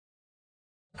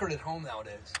record at home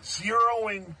nowadays?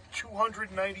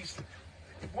 0-290.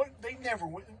 What? They never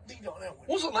win. They don't. What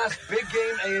was the last big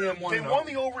game A&M won? They won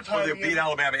the overtime. Well, they beat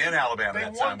Alabama in Alabama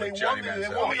that time with Johnny Manziel.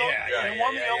 They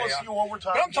won the LSU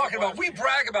overtime. But I'm talking about, we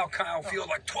brag about Kyle Field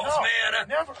like 12th man.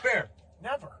 Never. Fair.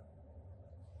 Never.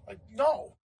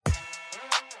 No.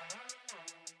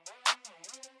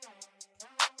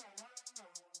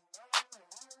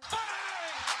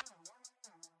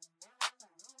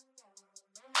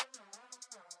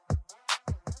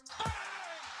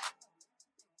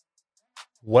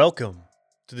 Welcome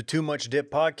to the Too Much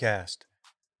Dip podcast.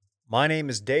 My name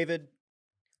is David.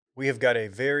 We have got a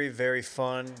very, very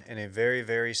fun and a very,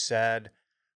 very sad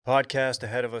podcast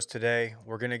ahead of us today.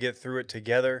 We're going to get through it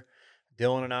together.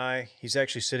 Dylan and I, he's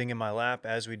actually sitting in my lap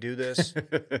as we do this.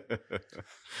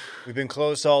 We've been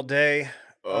close all day.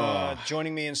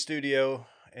 Joining me in studio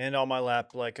and on my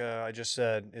lap, like I just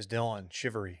said, is Dylan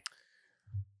Shivery.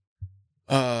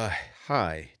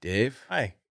 Hi, Dave.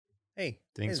 Hi. Hey.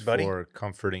 Thanks buddy. for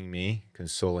comforting me,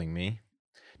 consoling me.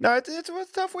 No, it was a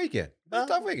tough weekend.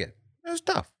 It was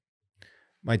tough.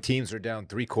 My teams are down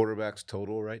 3 quarterbacks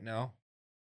total right now.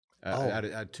 Out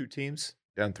of 2 teams,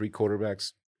 down 3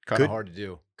 quarterbacks. Kind of hard to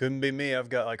do. Couldn't be me. I've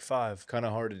got like 5. Kind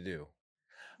of hard to do.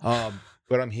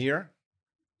 But I'm here.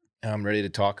 And I'm ready to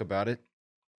talk about it.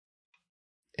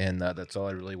 And that's all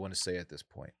I really want to say at this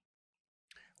point.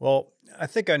 Well, I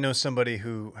think I know somebody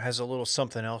who has a little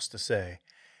something else to say.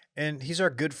 And he's our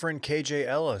good friend KJ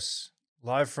Ellis,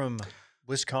 live from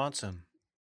Wisconsin.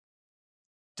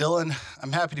 Dylan,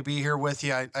 I'm happy to be here with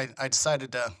you. I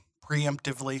decided to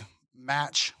preemptively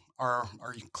match our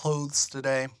clothes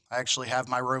today. I actually have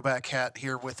my Roback hat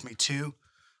here with me too.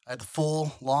 I had the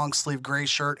full long sleeve gray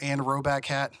shirt and a Roback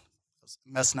hat. I was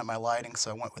messing up my lighting,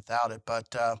 so I went without it.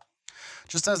 But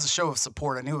just as a show of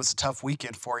support, I knew it was a tough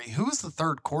weekend for you. Who was the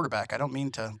third quarterback? I don't mean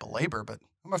to belabor, but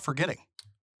who am I forgetting?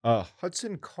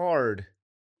 Hudson Card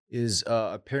is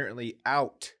apparently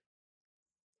out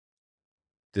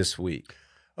this week.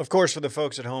 Of course, for the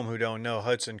folks at home who don't know,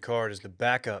 Hudson Card is the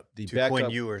backup to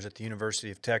Quinn Ewers at the University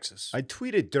of Texas. I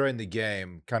tweeted during the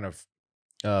game, kind of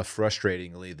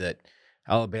frustratingly, that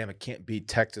Alabama can't beat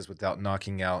Texas without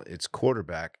knocking out its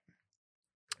quarterback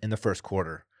in the first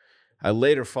quarter. I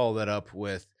later followed that up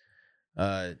with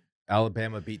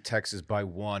Alabama beat Texas by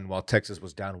 1 while Texas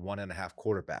was down 1.5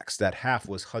 quarterbacks. That half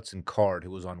was Hudson Card,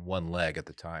 who was on one leg at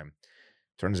the time.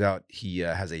 Turns out he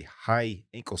has a high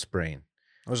ankle sprain.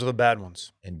 Those are the bad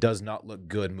ones. And does not look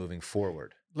good moving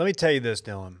forward. Let me tell you this,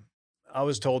 Dylan. I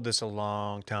was told this a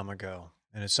long time ago,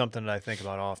 and it's something that I think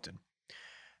about often.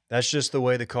 That's just the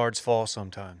way the cards fall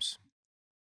sometimes.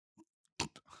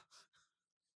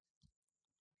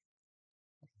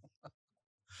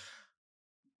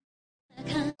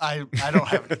 I don't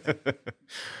have anything.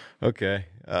 Okay.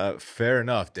 Fair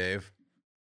enough, Dave.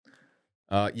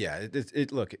 Yeah,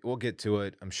 look, we'll get to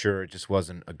it. I'm sure it just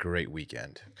wasn't a great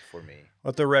weekend for me.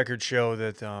 Let the record show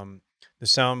that the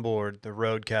soundboard, the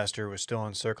Roadcaster, was still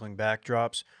encircling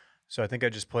backdrops. So I think I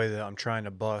just played the I'm trying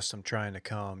to bust, I'm trying to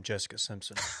come, Jessica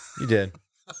Simpson. You did.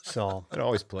 So it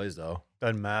always plays, though.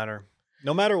 Doesn't matter.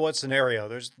 No matter what scenario,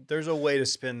 there's a way to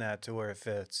spin that to where it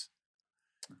fits.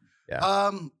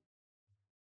 Yeah.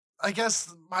 I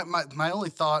guess my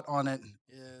only thought on it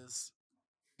is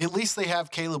at least they have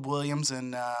Caleb Williams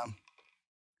and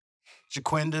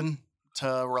Jaquindon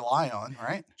to rely on,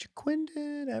 right?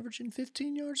 Jaquindon averaging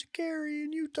 15 yards a carry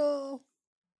in Utah.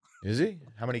 Is he?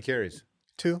 How many carries?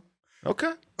 2.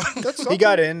 Okay. That's he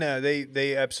got in.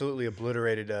 They absolutely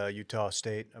obliterated Utah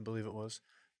State, I believe it was.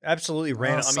 Absolutely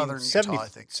ran. Utah, I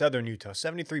think. Southern Utah,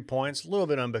 73 points. A little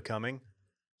bit unbecoming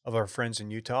of our friends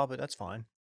in Utah, but that's fine.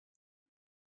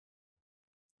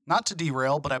 Not to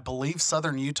derail, but I believe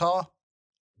Southern Utah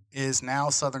is now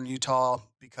Southern Utah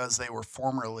because they were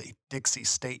formerly Dixie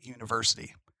State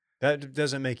University. That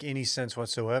doesn't make any sense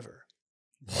whatsoever.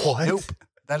 What? Nope.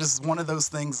 That is one of those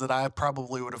things that I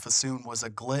probably would have assumed was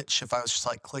a glitch if I was just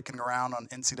like clicking around on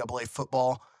NCAA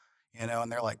football, and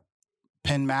they're like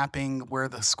pin mapping where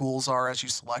the schools are as you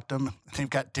select them. They've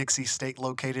got Dixie State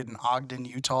located in Ogden,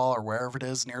 Utah, or wherever it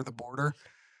is near the border,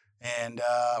 and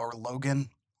or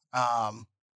Logan.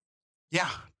 Yeah,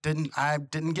 I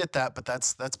didn't get that, but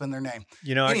that's been their name.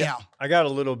 Anyhow, I got a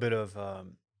little bit of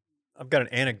I've got an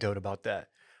anecdote about that.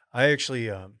 I actually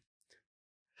out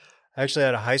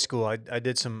of high school, I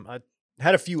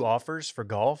had a few offers for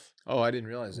golf. Oh, I didn't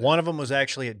realize that. One of them was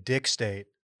actually at Dick State.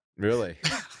 Really?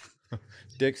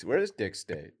 Where is Dick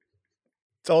State?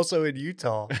 It's also in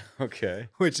Utah. Okay.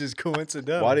 Which is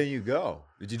coincidental. Why didn't you go?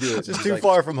 Did you do it? Just too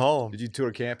far from home. Did you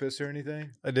tour campus or anything?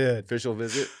 I did. Official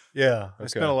visit? Yeah. Okay. I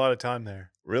spent a lot of time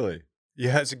there. Really?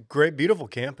 Yeah, it's a great, beautiful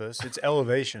campus. It's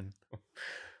elevation.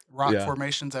 Rock Yeah.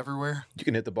 formations everywhere. You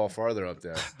can hit the ball farther up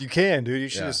there. You can, dude. You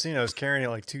should Yeah. have seen I was carrying it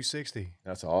like 260.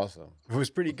 That's awesome. It was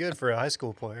pretty good for a high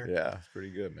school player. Yeah, it's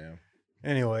pretty good, man.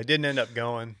 Anyway, didn't end up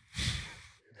going.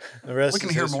 The rest We can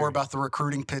is hear history. more about the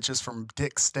recruiting pitches from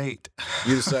Dick State.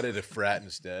 You decided to frat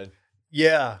instead.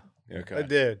 Yeah, Okay. I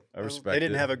did. I respect They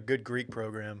didn't it. have a good Greek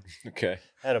program. Okay.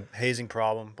 Had a hazing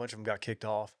problem. A bunch of them got kicked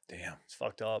off. Damn. It's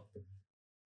fucked up. A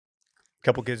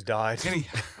couple kids died. Any,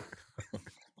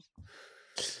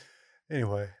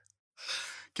 Anyway,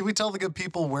 can we tell the good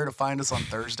people where to find us on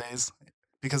Thursdays?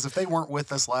 Because if they weren't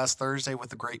with us last Thursday with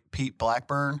the great Pete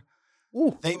Blackburn,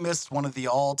 they missed one of the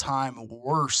all-time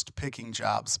worst picking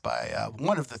jobs by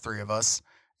one of the three of us.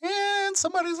 And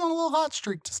somebody's on a little hot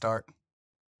streak to start.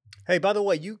 hey, by the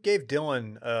way, you gave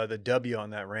Dylan the W on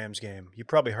that Rams game. You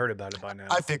probably heard about it by now.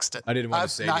 I fixed it. I didn't want to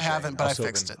say I anything. haven't, but I was hoping-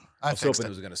 fixed it. I I was fixed hoping it. it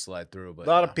was going to slide through, but A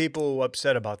lot of people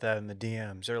upset about that in the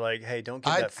DMs. They're like, "Hey, don't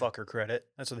give I- that fucker credit."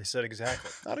 That's what they said exactly.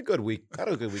 Not a good week.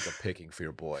 Not a good week of picking for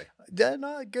your boy.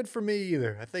 Not good for me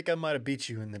either. I think I might have beat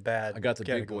you in the bad. I got the big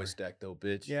category. boy stack though,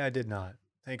 bitch. Yeah, I did not.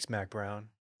 Thanks, Mac Brown.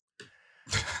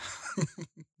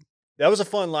 That was a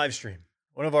fun live stream.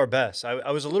 One of our best. I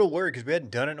was a little worried because we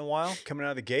hadn't done it in a while coming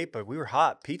out of the gate, but we were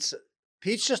hot. Pete's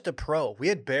just a pro. We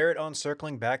had Barrett on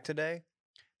circling back today.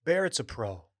 Barrett's a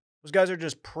pro. Those guys are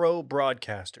just pro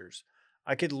broadcasters.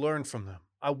 I could learn from them.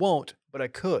 I won't, but I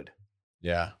could.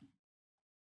 Yeah.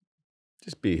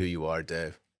 Just be who you are,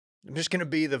 Dave. I'm just going to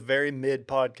be the very mid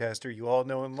podcaster you all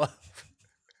know and love.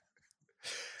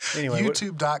 Anyway,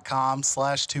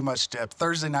 YouTube.com/TooMuchDip.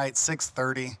 Thursday night,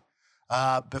 6:30.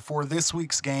 Before this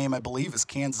week's game, I believe, is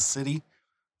Kansas City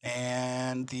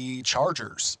and the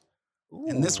Chargers.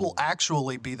 And this will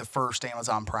actually be the first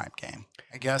Amazon Prime game.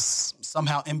 I guess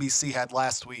somehow NBC had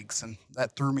last week's, and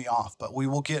that threw me off. But we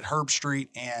will get Herb Street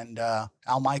and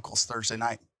Al Michaels Thursday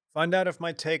night. find out if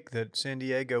my take that San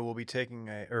Diego will be taking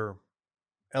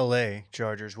LA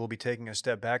Chargers will be taking a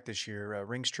step back this year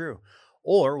rings true.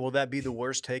 Or will that be the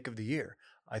worst take of the year?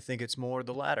 I think it's more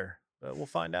the latter, but we'll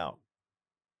find out.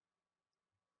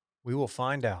 We will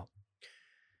find out.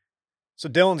 So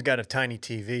Dylan's got a tiny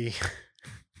TV.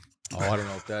 Oh, I don't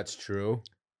know if that's true.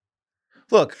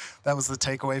 Look, That was the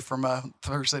takeaway from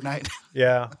Thursday night.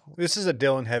 Yeah, this is a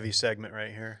Dylan heavy segment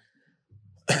right here.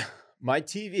 my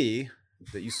TV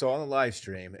that you saw on the live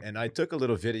stream, and I took a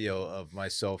little video of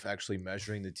myself actually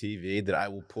measuring the TV that I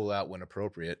will pull out when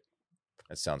appropriate.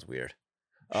 That sounds weird.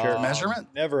 Sure. Measurement?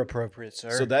 Never appropriate,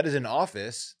 sir. So that is an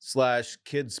office /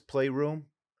 kids playroom.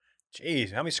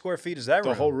 Jeez, how many square feet is that The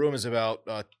room? whole room is about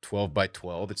 12 by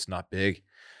 12. It's not big.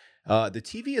 The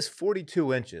TV is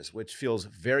 42 inches, which feels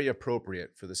very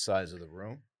appropriate for the size of the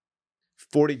room.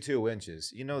 42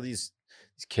 inches. You know, these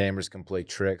cameras can play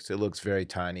tricks. It looks very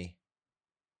tiny.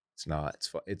 It's not.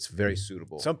 It's very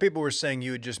suitable. Some people were saying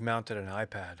you had just mounted an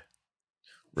iPad.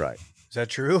 Right. Is that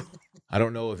true? I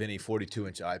don't know of any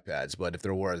 42-inch iPads, but if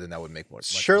there were, then that would make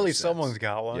much more Surely sense. someone's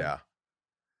got one. Yeah.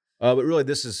 But really,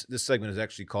 this segment is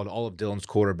actually called "All of Dylan's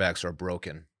Quarterbacks Are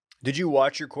Broken." Did you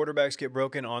watch your quarterbacks get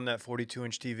broken on that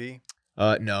 42-inch TV?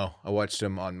 No, I watched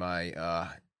them on my.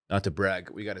 Not to brag,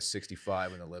 we got a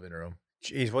 65 in the living room.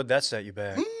 Jeez, what'd that set you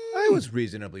back? It was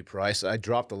reasonably priced. I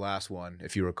dropped the last one,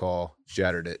 if you recall,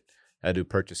 shattered it. I had to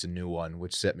purchase a new one,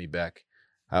 which set me back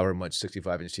however much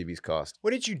 65-inch TVs cost.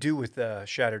 What did you do with the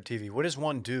shattered TV? What does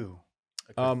one do?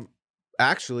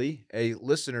 Actually, a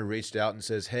listener reached out and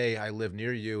says, "Hey, I live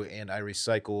near you and I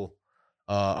recycle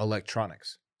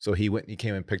electronics." So he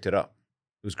came and picked it up.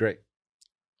 It was great.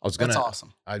 That's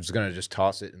awesome. I was gonna just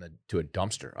toss it to a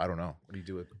dumpster. I don't know. What do you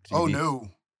do with TV? Oh, no.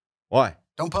 Why?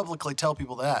 Don't publicly tell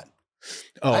people that.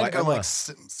 Oh, I had to go I'm a-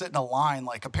 sit in a line,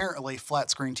 like apparently flat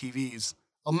screen TVs,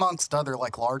 amongst other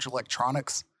like large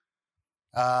electronics.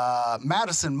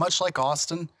 Madison, much like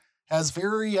Austin, has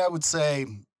very, I would say,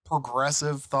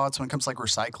 progressive thoughts when it comes to like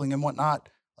recycling and whatnot.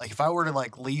 Like if I were to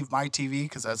like leave my TV,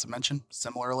 because as I mentioned,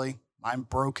 similarly, I'm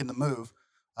broke in the move.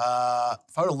 If I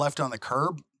would have left it on the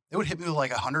curb, it would hit me with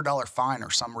like $100 fine or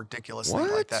some ridiculous thing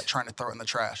like What? that, trying to throw it in the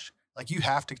trash. Like you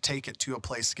have to take it to a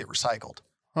place to get recycled.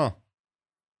 Huh.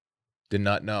 Did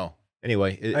not know.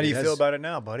 Anyway, How do you feel about it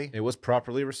now, buddy? it? Was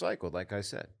properly recycled, like I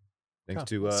said, thanks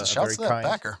to So a shouts very to that kind,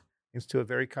 backer. thanks to a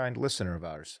very kind listener of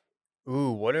ours.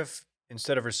 Ooh, what if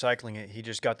instead of recycling it, he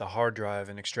just got the hard drive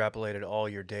and extrapolated all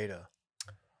your data?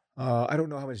 I don't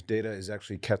know how much data is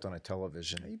actually kept on a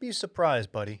television. You'd be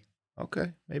surprised, buddy.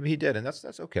 Okay, maybe he did, and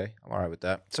that's okay. I'm all right with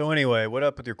that. So anyway, what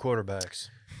up with your quarterbacks?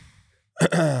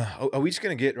 Are we just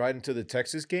gonna get right into the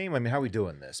Texas game? I mean, how are we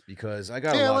doing this? Because I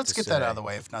got a Yeah, lot let's to get that out of say. the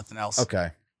way, if nothing else.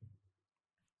 Okay.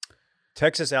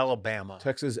 Texas, Alabama.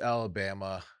 Texas,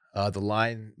 Alabama. The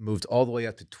line moved all the way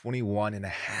up to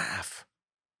 21.5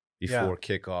 before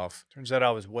kickoff. Turns out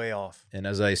I was way off. And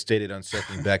as I stated on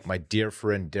Circling Back, my dear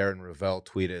friend Darren Ravel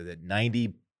tweeted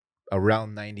that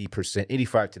around 90%,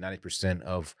 85 to 90%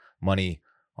 of money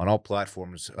on all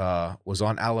platforms was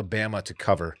on Alabama to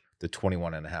cover the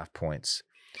 21.5 points.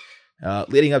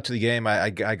 Leading up to the game, I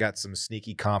got some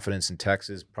sneaky confidence in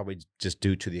Texas, probably just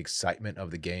due to the excitement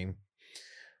of the game.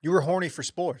 You were horny for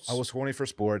sports. I was horny for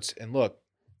sports. And look,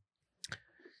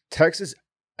 Texas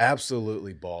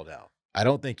absolutely balled out. I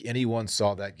don't think anyone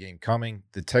saw that game coming.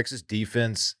 The Texas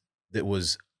defense that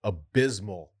was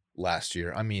abysmal last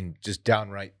year. I mean, just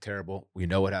downright terrible. We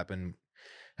know what happened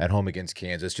at home against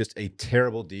Kansas. Just a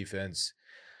terrible defense.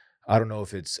 I don't know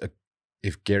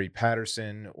if Gary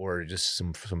Patterson or just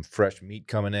some fresh meat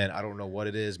coming in. I don't know what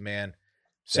it is, man.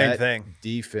 Same thing.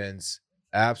 Defense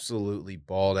absolutely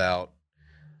balled out.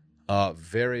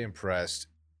 Very impressed.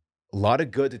 A lot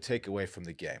of good to take away from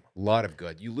the game. A lot of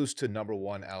good. You lose to number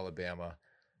 1 Alabama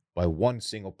by 1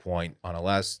 single point on a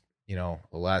last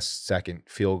second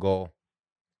field goal.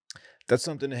 That's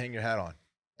something to hang your hat on.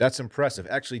 That's impressive.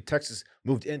 Actually, Texas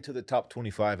moved into the top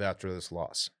 25 after this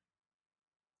loss,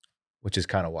 which is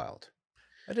kind of wild.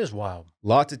 That is wild. A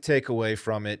lot to take away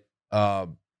from it.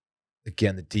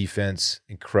 Again, the defense,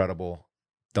 incredible.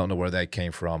 Don't know where that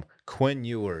came from. Quinn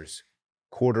Ewers,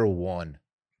 quarter 1,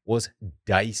 was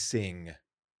dicing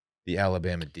the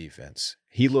Alabama defense.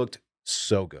 He looked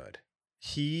so good.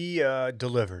 He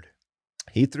delivered.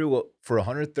 He threw for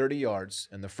 130 yards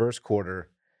in the first quarter,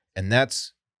 and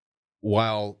that's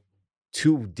while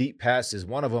 2 deep passes,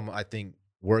 one of them I think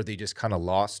Worthy just kind of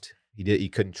lost. He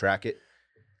couldn't track it,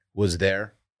 was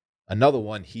there. Another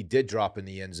one he did drop in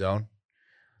the end zone.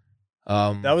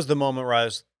 That was the moment where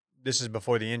this is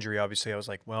before the injury, obviously. I was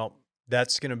like, well,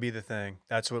 that's going to be the thing.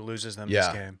 That's what loses them this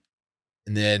game.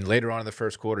 And then later on in the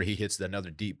first quarter, he hits another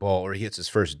deep ball, or he hits his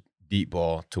first deep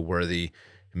ball to Worthy.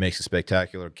 He makes a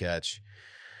spectacular catch.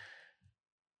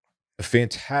 A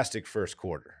fantastic first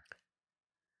quarter.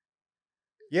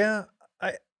 Yeah,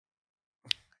 that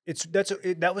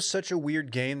was such a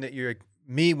weird game that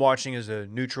me watching as a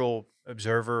neutral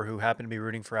observer who happened to be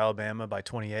rooting for Alabama by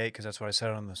 28 because that's what I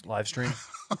said on this live stream.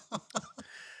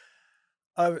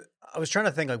 I was trying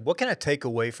to think, like, what can I take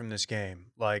away from this game?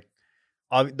 Like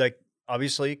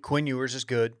obviously Quinn Ewers is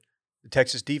good, the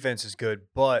Texas defense is good,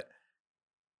 but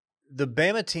the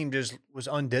Bama team just was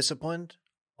undisciplined.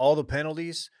 All the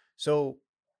penalties. So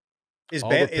is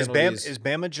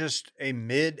Bama just a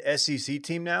mid SEC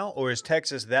team now, or is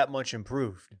Texas that much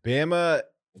improved? Bama,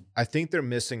 I think they're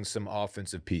missing some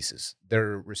offensive pieces.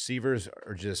 Their receivers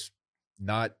are just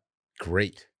not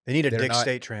great. They need a Dick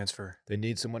State transfer. They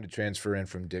need someone to transfer in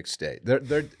from Dick State.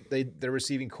 Their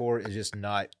receiving core is just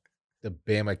not the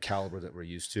Bama caliber that we're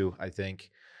used to, I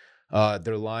think.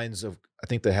 Their lines I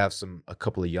think they have a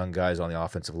couple of young guys on the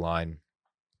offensive line.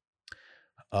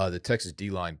 The Texas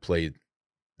D-line played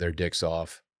their dicks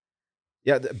off.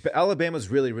 Yeah, Alabama's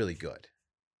really, really good.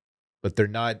 But they're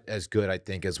not as good, I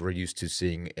think, as we're used to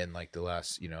seeing in like the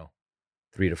last,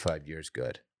 3 to 5 years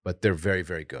good. But they're very,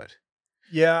 very good.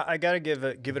 Yeah, I got to give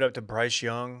it up to Bryce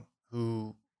Young,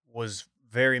 who was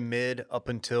very mid up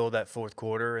until that fourth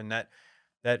quarter, and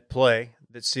that play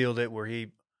that sealed it, where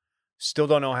he still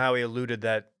don't know how he eluded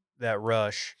that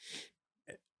rush,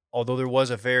 although there was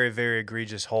a very, very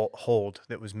egregious hold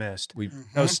that was missed.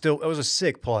 That was a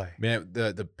sick play. Man,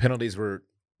 the penalties were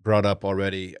brought up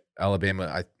already.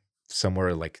 Alabama,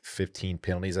 somewhere like 15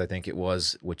 penalties, I think it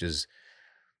was, which is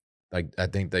like, I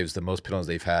think that was the most penalties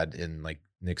they've had in like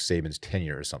Nick Saban's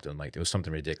tenure or something. Like, it was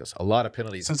something ridiculous. A lot of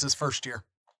penalties since his first year.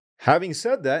 Having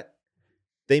said that,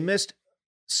 they missed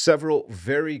several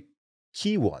very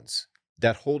key ones.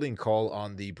 That holding call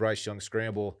on the Bryce Young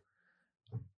scramble,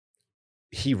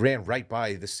 he ran right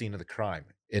by the scene of the crime,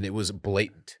 and it was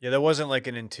blatant. Yeah, that wasn't like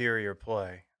an interior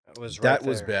play. That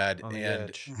was bad,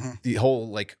 and the the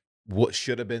whole like what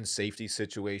should have been safety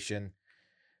situation,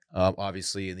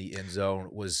 obviously in the end zone,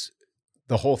 was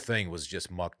the whole thing was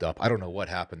just mucked up. I don't know what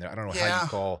happened there. I don't know how you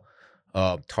call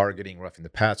targeting, roughing the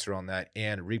passer on that,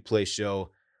 and replay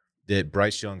show that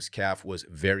Bryce Young's calf was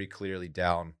very clearly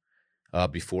down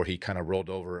before he kind of rolled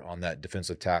over on that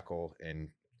defensive tackle and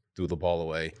threw the ball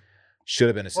away. Should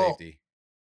have been a safety.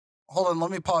 Hold on,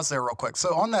 let me pause there real quick.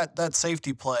 So on that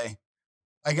safety play,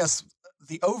 I guess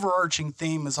the overarching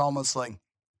theme is almost like,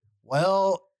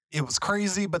 well, it was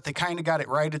crazy, but they kind of got it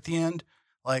right at the end.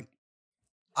 Like,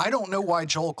 I don't know why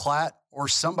Joel Klatt or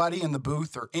somebody in the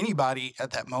booth or anybody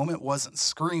at that moment wasn't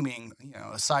screaming,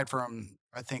 aside from,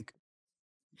 I think,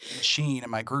 Machine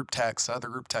and my group text, other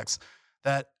group texts,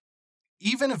 that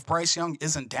even if Bryce Young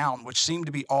isn't down, which seemed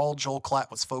to be all Joel Klatt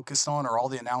was focused on, or all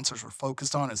the announcers were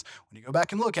focused on, is when you go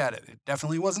back and look at it, it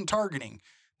definitely wasn't targeting,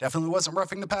 definitely wasn't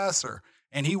roughing the passer,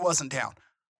 and he wasn't down.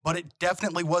 But it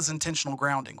definitely was intentional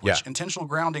grounding, which intentional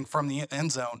grounding from the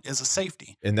end zone is a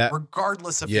safety, and that,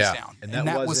 regardless if he's down. And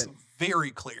that was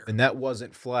very clear. And that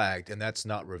wasn't flagged, and that's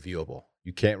not reviewable.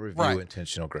 You can't review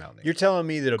intentional grounding. You're telling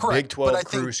me that a Correct, Big 12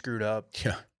 crew screwed up?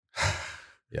 Yeah.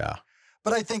 Yeah.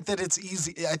 But I think that it's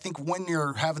easy. I think when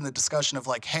you're having the discussion of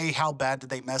like, hey, how bad did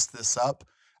they mess this up?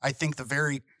 I think the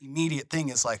very immediate thing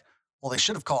is like, well, they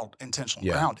should have called intentional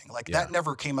grounding. Like that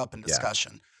never came up in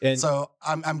discussion. And so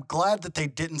I'm glad that they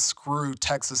didn't screw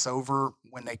Texas over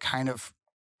when they kind of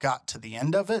got to the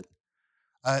end of it,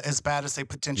 as bad as they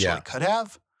potentially could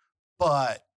have.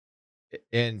 But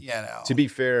to be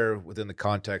fair, within the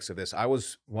context of this, I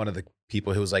was one of the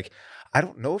people who was like, I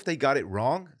don't know if they got it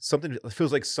wrong. It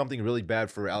feels like something really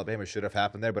bad for Alabama should have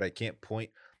happened there, but I can't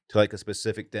point to like a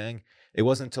specific thing. It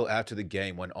wasn't until after the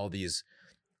game when all these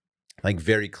like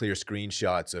very clear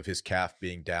screenshots of his calf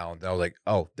being down that I was like,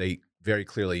 oh, they very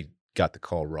clearly got the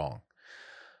call wrong.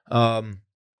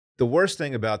 The worst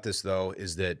thing about this, though,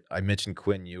 is that I mentioned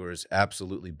Quinn Ewers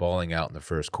absolutely balling out in the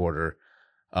first quarter.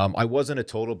 I wasn't a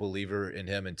total believer in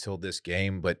him until this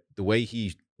game, but the way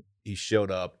he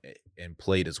showed up and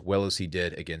played as well as he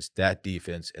did against that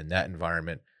defense and that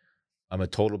environment, I'm a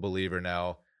total believer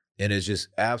now. And it's just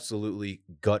absolutely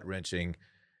gut-wrenching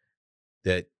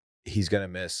that he's going to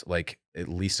miss like at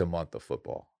least a month of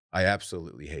football. I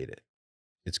absolutely hate it.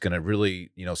 It's going to really,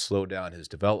 slow down his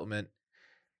development.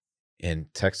 In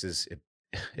Texas,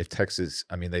 if Texas,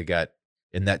 I mean, they got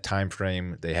in that time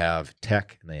frame, they have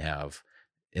Tech and they have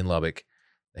in Lubbock,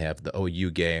 they have the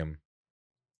OU game.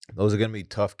 Those are going to be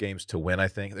tough games to win, I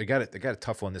think. They got a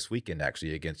tough one this weekend,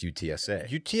 actually, against UTSA.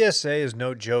 UTSA is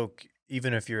no joke,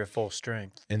 even if you're at full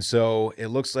strength. And so it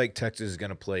looks like Texas is going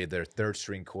to play their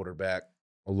third-string quarterback,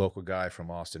 a local guy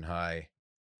from Austin High.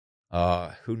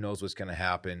 Who knows what's going to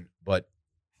happen, but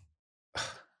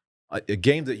a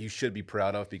game that you should be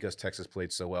proud of because Texas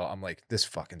played so well. I'm like, this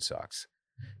fucking sucks.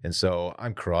 And so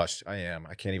I'm crushed. I am.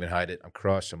 I can't even hide it. I'm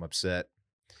crushed. I'm upset.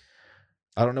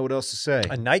 I don't know what else to say.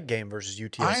 A night game versus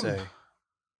UTSA.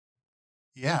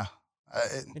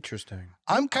 Interesting.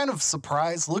 I'm kind of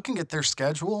surprised looking at their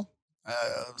schedule.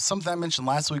 Something I mentioned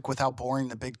last week with how boring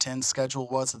the Big Ten schedule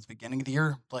was at the beginning of the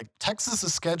year. Like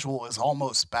Texas's schedule is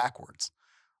almost backwards.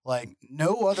 Like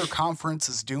no other conference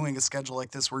is doing a schedule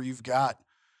like this where you've got,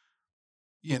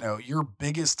 your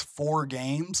biggest 4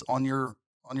 games on your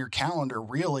calendar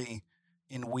really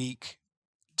in week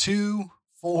 2,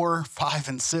 4, 5,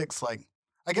 and 6. Like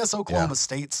I guess Oklahoma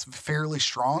State's fairly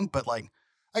strong, but like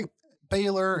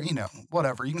Baylor,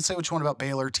 whatever. You can say what you want about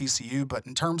Baylor, TCU, but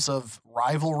in terms of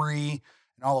rivalry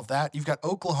and all of that, you've got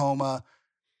Oklahoma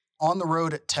on the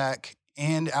road at Tech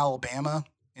and Alabama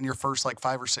in your first like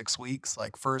 5 or 6 weeks.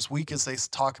 Like for as weak as they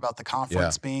talk about the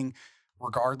conference being,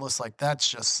 regardless, like that's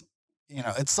just,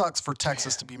 it sucks for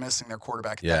Texas to be missing their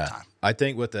quarterback at that time. I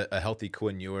think with a healthy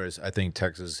Quinn Ewers, I think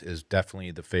Texas is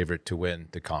definitely the favorite to win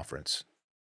the conference.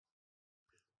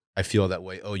 I feel that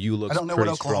way. OU looks pretty strong. I don't know what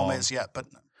Oklahoma is yet, but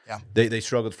yeah. They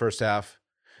struggled first half.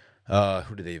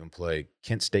 Who did they even play?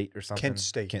 Kent State or something?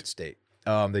 Kent State.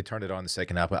 They turned it on the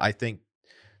second half. But I think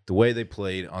the way they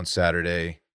played on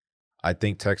Saturday, I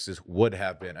think Texas would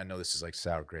have been, I know this is like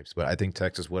sour grapes, but I think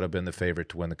Texas would have been the favorite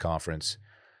to win the conference.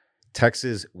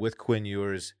 Texas with Quinn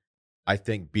Ewers, I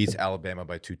think beats Alabama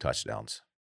by 2 touchdowns.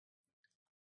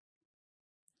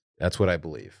 That's what I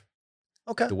believe.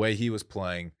 Okay. The way he was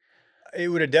playing. It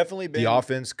would have definitely been. The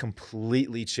offense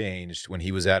completely changed when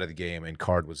he was out of the game and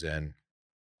Card was in.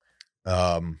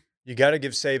 You got to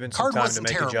give Saban some time to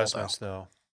make terrible, adjustments, though.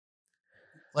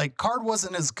 Like, Card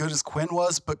wasn't as good as Quinn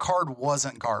was, but Card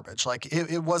wasn't garbage. Like,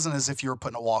 it wasn't as if you were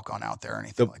putting a walk-on out there or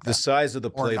anything like that. The size of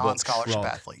the playbook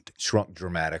athlete shrunk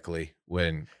dramatically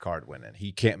when Card went in.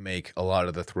 He can't make a lot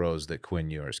of the throws that Quinn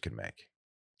Ewers can make.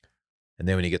 And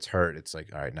then when he gets hurt, it's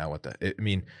like, all right, now what the – I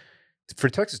mean, for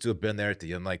Texas to have been there at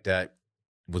the end like that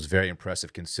was very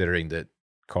impressive considering that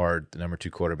Card, the number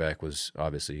 2 quarterback, was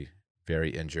obviously very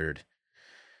injured.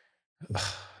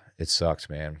 It sucks,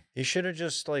 man. He should have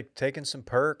just taken some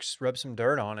perks, rubbed some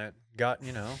dirt on it, got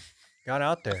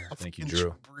out there. Thank you,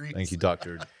 Drew. Thank you,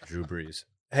 Dr. Drew Brees.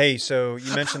 Hey, so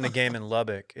you mentioned the game in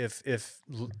Lubbock. If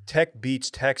Tech beats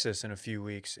Texas in a few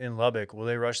weeks in Lubbock, will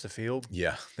they rush the field?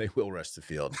 Yeah, they will rush the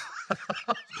field.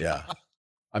 Yeah.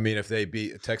 I mean, if they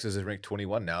beat Texas is ranked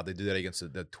 21 now, they do that against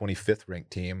the 25th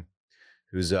ranked team.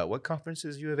 Who's what conference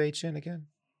is U of H in again?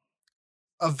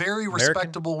 A very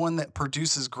respectable one that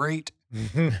produces great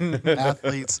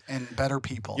athletes and better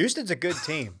people. Houston's a good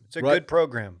team. It's a Right. good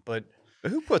program, but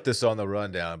Who put this on the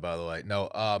rundown, by the way? No,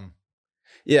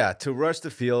 yeah, to rush the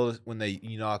field when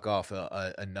you knock off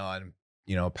a non,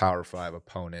 Power 5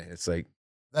 opponent, it's like,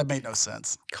 That made no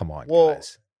sense. come on, Well,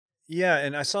 guys. yeah,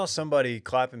 and I saw somebody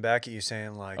clapping back at you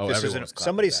saying like, Oh, this is everyone was clapping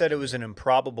somebody back said at it was me. an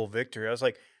improbable victory. I was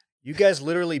like, you guys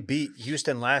literally beat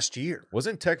Houston last year.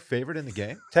 Wasn't Tech favored in the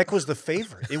game? Tech was the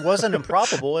favorite. It wasn't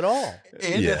improbable at all.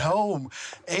 And Yeah. at home.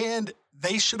 And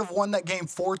they should have won that game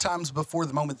 4 times before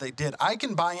the moment they did. I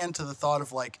can buy into the thought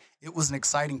of like it was an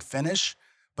exciting finish,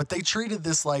 but they treated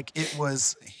this like it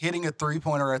was hitting a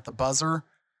 3-pointer at the buzzer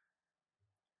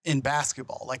in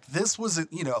basketball. Like this was,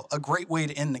 a great way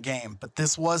to end the game, but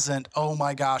this wasn't, oh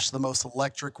my gosh, the most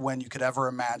electric win you could ever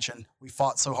imagine. We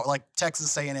fought so hard, like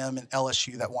Texas A&M and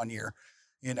LSU that one year,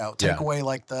 take Yeah. away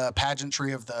like the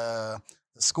pageantry of the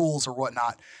schools or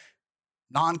whatnot.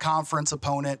 Non-conference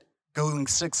opponent going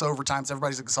 6 overtimes,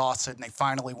 everybody's exhausted, and they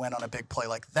finally win on a big play.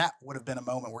 Like that would have been a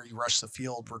moment where you rush the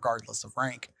field regardless of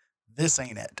rank. This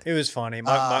ain't it. It was funny.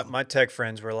 My Tech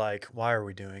friends were like, "Why are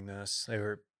we doing this?"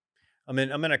 I'm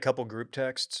in a couple group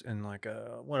texts, and like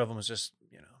one of them was just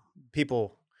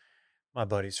people, my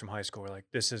buddies from high school were like,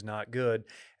 "This is not good."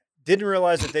 Didn't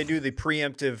realize that they do the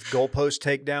preemptive goalpost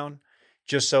takedown,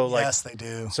 just so like Yes, they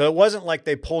do. so it wasn't like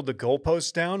they pulled the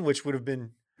goalposts down, which would have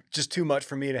been just too much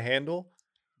for me to handle.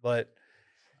 But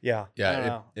yeah, I don't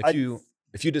Yeah, know.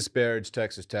 if you disparage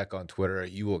Texas Tech on Twitter,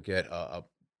 you will get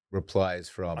replies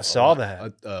from I saw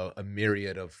that. a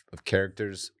myriad of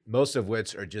characters, most of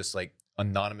which are just like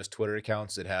anonymous Twitter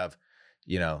accounts that have,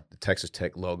 the Texas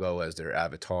Tech logo as their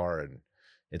avatar, and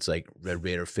it's like Red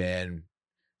Raider fan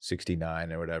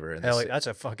 69 or whatever. And Hell, this- that's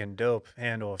a fucking dope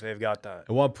handle if they've got that. at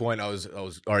one point, I was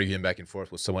arguing back and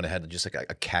forth with someone that had just like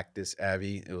a cactus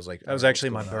Abby. It was like That was I don't know actually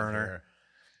what's my going on burner.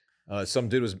 here. Some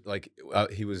dude was like, I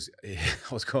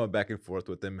was going back and forth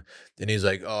with him, and he's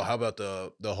like, "Oh, how about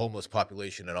the homeless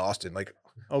population in Austin? Like,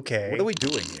 Okay. what are we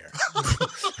doing here?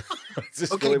 Is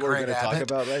this Okay, really what we're Greg going to talk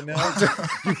Abbott. about right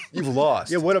now? You've lost.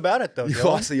 Yeah, what about it though? You've Dylan?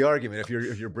 lost the argument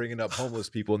if you're bringing up homeless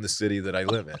people in the city that I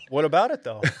live in. What about it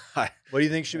though? Well, What do you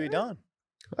think should be done?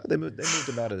 they moved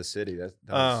them out of the city. That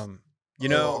was,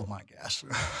 Oh my gosh.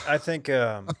 I think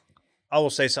I will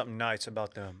say something nice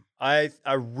about them. I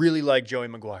really like Joey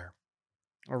McGuire.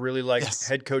 I really like Yes.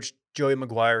 head coach Joey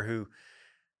McGuire, who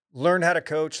learned how to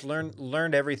coach,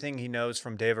 learned everything he knows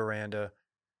from Dave Aranda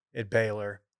at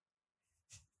Baylor.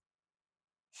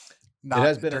 Not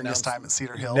has been during his announced- time at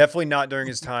Cedar Hill. Definitely not during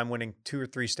his time winning 2 or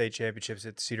 3 state championships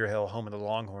at Cedar Hill, home of the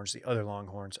Longhorns, the other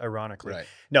Longhorns, ironically. right.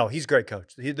 No, he's a great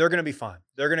coach. They're going to be fine.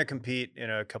 They're going to compete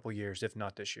in a couple years, if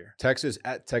not this year. Texas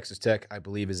at Texas Tech, I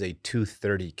believe, is a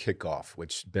 2:30 kickoff,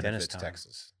 which benefits time.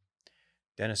 Texas.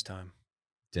 Dentist time.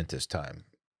 Dentist time,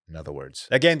 in other words.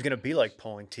 That game's going to be like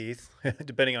pulling teeth,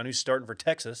 depending on who's starting for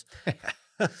Texas.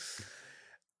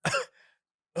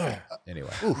 Anyway,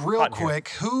 Real hot in here.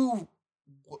 quick,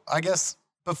 I guess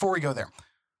before we go there,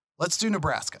 let's do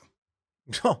Nebraska.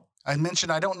 I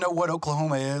mentioned I don't know what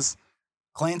Oklahoma is.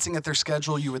 Glancing at their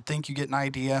schedule, you would think you get an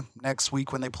idea next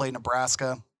week when they play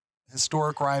Nebraska.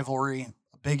 Historic rivalry,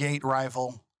 a Big 8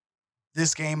 rival.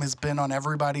 This game has been on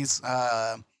everybody's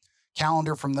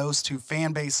calendar from those two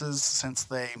fan bases since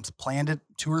they planned it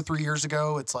 2 or 3 years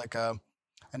ago. It's like an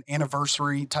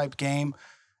anniversary type game.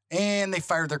 And they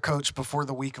fired their coach before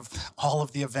the week of all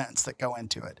of the events that go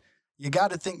into it. You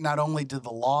got to think not only did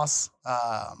the loss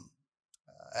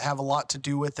have a lot to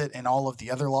do with it and all of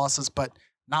the other losses, but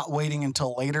not waiting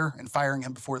until later and firing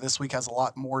him before this week has a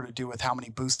lot more to do with how many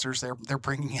boosters they're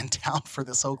bringing in town for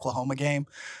this Oklahoma game,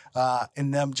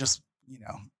 and them just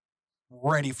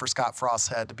ready for Scott Frost's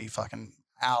head to be fucking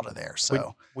out of there.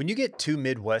 So When you get 2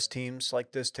 Midwest teams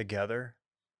like this together,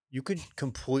 you could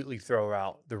completely throw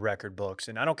out the record books.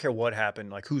 And I don't care what happened,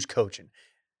 like who's coaching.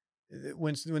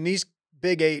 When these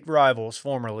Big 8 rivals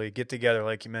formerly get together,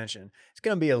 like you mentioned, it's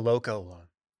going to be a loco one.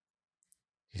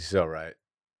 he's so right.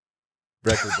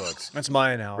 Record books. That's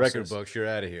my analysis. Record books, you're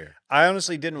out of here. I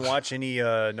honestly didn't watch any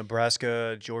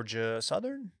Nebraska, Georgia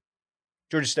Southern?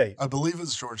 Georgia State. I believe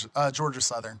it's Georgia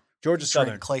Southern. Georgia Featuring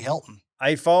Southern. Clay Helton.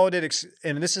 I followed it,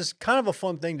 and this is kind of a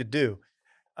fun thing to do.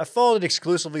 I followed it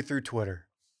exclusively through Twitter.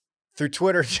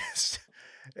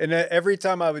 And every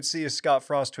time I would see a Scott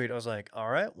Frost tweet, I was like, all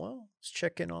right, well, let's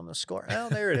check in on the score. Oh,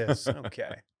 there it is.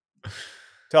 Okay.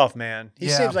 Tough, man. He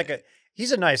Yeah. seems like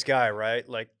he's a nice guy, right?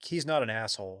 Like, he's not an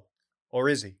asshole. Or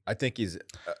is he? I think he's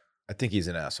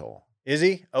an asshole. Is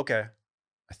he? Okay.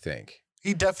 I think.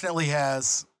 He definitely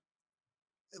has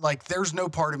like, there's no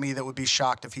part of me that would be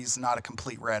shocked if he's not a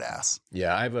complete red ass.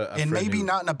 Yeah, I have a And friend maybe who-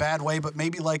 not in a bad way, but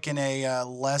maybe like in a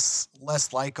less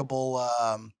likable.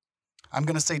 I'm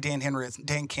gonna say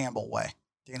Dan Campbell way.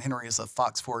 Dan Henry is a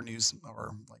Fox 4 News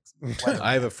or like. weather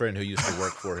I have man. a friend who used to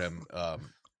work for him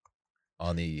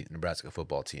on the Nebraska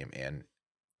football team and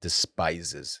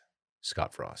despises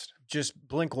Scott Frost. Just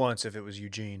blink once if it was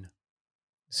Eugene.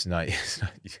 It's not.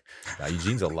 No,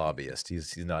 Eugene's a lobbyist.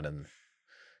 He's not in.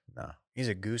 No, He's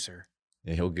a gooser.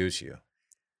 yeah, he'll goose you.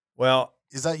 Well,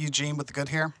 Is that Eugene with the good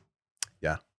hair?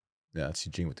 Yeah, it's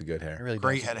Eugene with the good I hair. really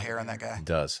Great does. head of hair on that guy. He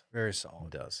does. Very He solid.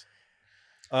 does.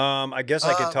 I guess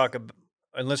I could talk about,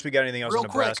 unless we got anything else in Real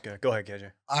quick. Nebraska. Go ahead,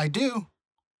 KJ. I do.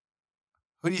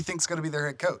 Who do you think's going to be their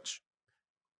head coach?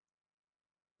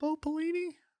 Bo Pelini?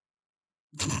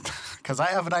 Because I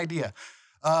have an idea.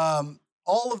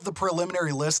 All of the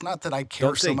preliminary list, not that I care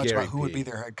Don't so say much Gary about who would P. be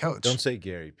their head coach. Don't say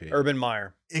Gary P. Urban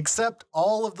Meyer. Except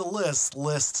all of the lists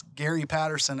list Gary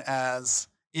Patterson as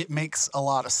it makes a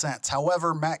lot of sense.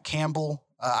 However, Matt Campbell,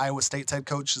 Iowa State's head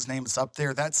coach, his name is up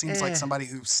there. That seems like somebody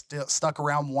who stuck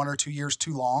around 1 or 2 years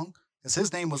too long, because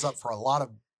his name was up for a lot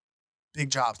of big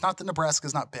jobs. Not that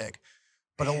Nebraska's not big,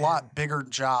 but a lot bigger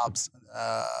jobs. Is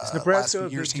Last Nebraska few a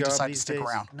years, big he job decided to these stick days?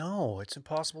 around. No, it's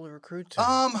impossible to recruit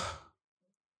to.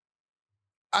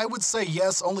 I would say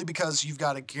yes, only because you've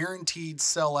got a guaranteed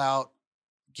sellout,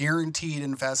 guaranteed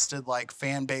invested like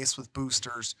fan base with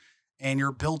boosters, and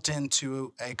you're built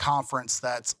into a conference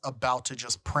that's about to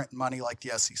just print money like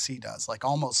the SEC does, like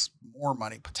almost more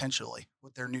money potentially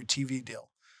with their new TV deal.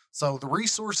 So the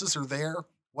resources are there.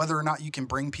 Whether or not you can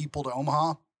bring people to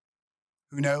Omaha,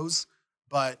 who knows?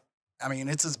 But I mean,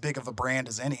 it's as big of a brand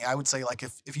as any. I would say, like,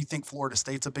 if you think Florida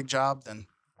State's a big job, then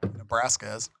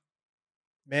Nebraska is.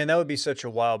 Man, that would be such a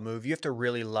wild move. You have to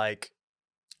really like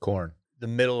Corn. the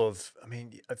middle of, I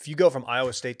mean, if you go from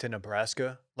Iowa State to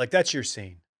Nebraska, like that's your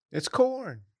scene. It's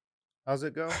corn. How's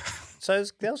it go? So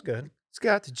that was good. It's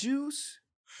got the juice.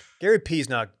 Gary P's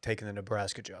not taking the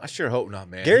Nebraska job. I sure hope not,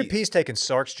 man. Gary P's taking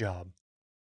Sark's job.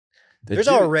 There's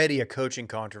already a coaching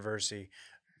controversy,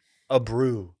 a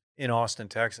brew in Austin,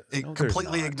 Texas. No, there's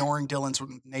Completely not. ignoring Dylan's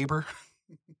neighbor.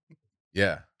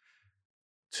 Yeah.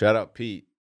 Shout out Pete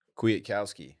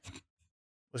Kwiatkowski.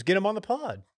 Let's get him on the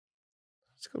pod.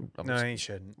 Let's go. No, he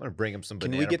shouldn't. I'm gonna bring him some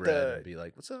Can we banana get bread the- and be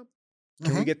like, "What's up?"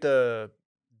 Can we get the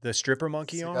stripper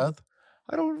monkey on? Sigurd?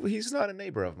 I don't. He's not a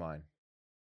neighbor of mine.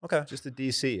 Okay. Just the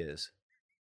DC is.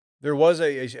 There was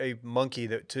a monkey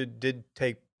that did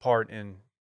take part in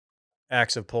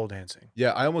acts of pole dancing.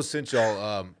 Yeah, I almost sent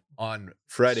y'all on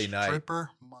Friday night.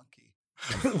 Stripper monkey.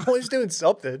 Well, he's doing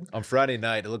something. On Friday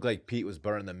night, it looked like Pete was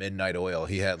burning the midnight oil.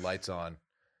 He had lights on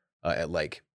at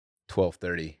like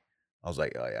 12:30. I was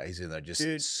like, oh yeah, he's in there just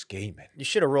Dude. scheming. You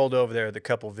should have rolled over there with a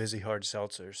couple Vizzy hard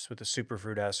seltzers with a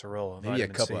superfruit acerola. Maybe a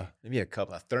vitamin C.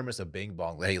 cup, a thermos of Bing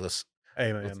Bong. Hey, let's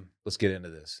Hey, man. let's get into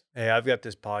this. Hey, I've got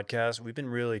this podcast. We've been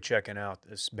really checking out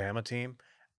this Bama team.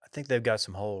 I think they've got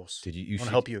some holes. Did you? I You want should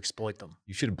to help you exploit them.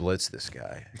 You should blitz this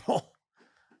guy.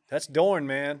 That's Dorn,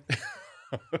 man.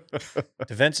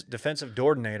 Defensive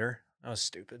Dordonator. That was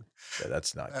stupid. Yeah,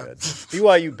 that's not good.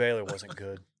 BYU Baylor wasn't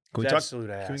good. Can we It's talk? absolute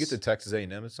ass. Can we get to Texas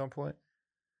A&M at some point?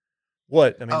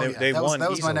 what? I mean, Oh, they, yeah. they that won. was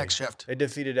my easily. next shift. They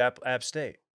defeated App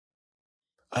State.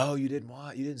 Oh, you didn't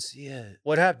watch? You didn't see it?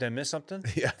 What happened? Did I miss something?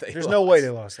 Yeah, There's no way they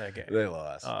lost that game. They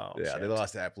lost. Oh, yeah, they shit.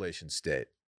 lost to Appalachian State.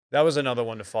 That was another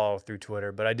one to follow through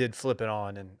Twitter, but I did flip it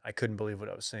on and I couldn't believe what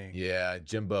I was seeing. Yeah,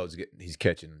 Jimbo's he's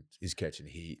catching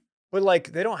heat. But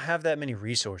like they don't have that many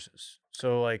resources.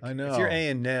 So like I if know. you're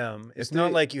A&M, it's If not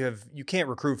they- like you can't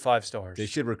recruit 5 stars. They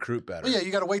should recruit better. Well, yeah, you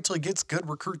got to wait till he gets good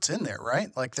recruits in there,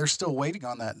 right? Like they're still waiting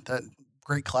on that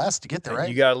great class to get there, And right?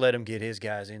 You got to let him get his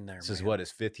guys in there. This is man. what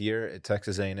his 5th year at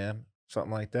Texas A&M,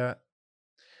 something like that.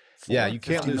 Yeah, you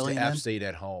can't 50 lose to million App in? State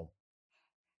at home.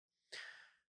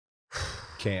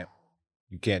 Can't.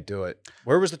 You can't do it.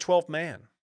 Where was the 12th man?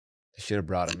 They should have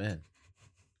brought him in.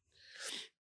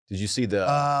 Did you see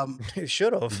the? He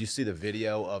should did have. you see the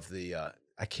video of the?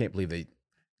 I can't believe they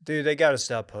Dude, they got to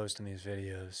stop posting these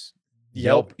videos.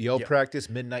 Yell Yelp. practice,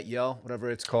 midnight yell,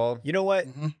 whatever it's called. You know what?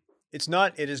 Mhm.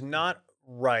 It is not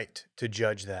right to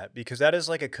judge that because that is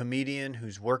like a comedian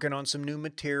who's working on some new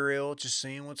material, just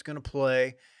seeing what's going to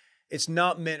play. It's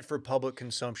not meant for public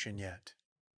consumption yet.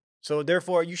 So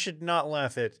therefore, you should not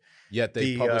laugh at Yet they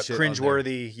the publish it on their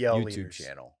cringeworthy yell YouTube leaders.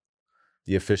 channel,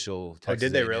 the official Texas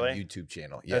did they A&M really? YouTube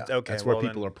channel. Yeah, That's- okay, that's where well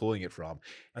people then- are pulling it from.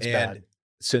 That's and bad.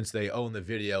 since they own the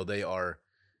video, they are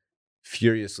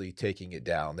furiously taking it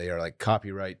down. They are like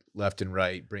copyright left and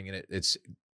right, bringing it. It's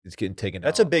getting taken down.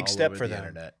 That's a big all step over for the them.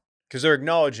 internet. Because they're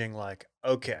acknowledging, like,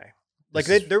 okay, Like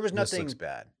there was nothing This looks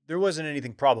bad. There wasn't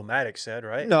anything problematic said,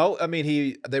 right? No, I mean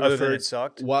they Other than referred it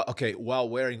sucked. while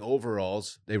wearing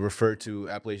overalls, they referred to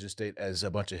Appalachian State as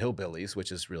a bunch of hillbillies,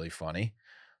 which is really funny.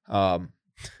 They're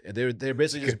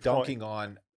basically just Good point. dunking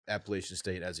on Appalachian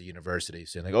State as a university,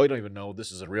 saying like, "Oh, you don't even know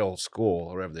this is a real school,"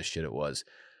 or whatever this shit it was.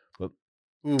 But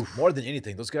Oof. more than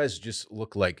anything, those guys just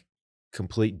look like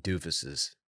complete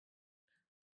doofuses.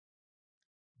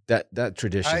 That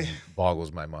tradition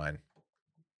boggles my mind.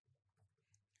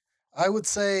 I would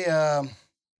say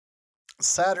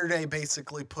Saturday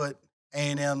basically put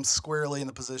A&M squarely in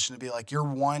the position to be like, you're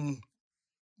one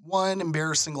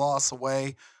embarrassing loss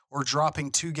away, or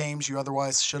dropping 2 games you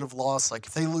otherwise should have lost. Like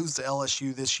if they lose to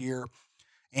LSU this year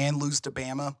and lose to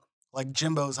Bama, like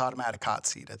Jimbo's automatic hot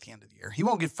seat at the end of the year. He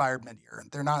won't get fired mid-year.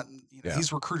 They're not,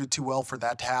 he's recruited too well for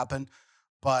that to happen,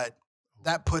 but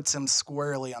that puts him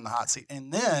squarely on the hot seat.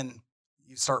 And then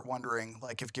you start wondering,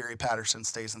 like, if Gary Patterson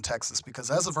stays in Texas, because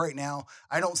as of right now,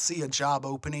 I don't see a job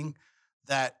opening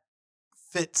that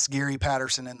fits Gary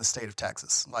Patterson in the state of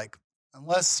Texas. Like,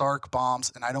 unless Sark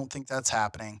bombs, and I don't think that's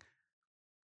happening,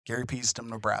 Gary P's to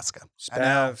Nebraska.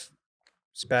 Spav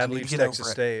I need leaves to get Texas over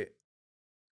it. State.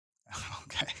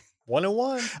 Okay.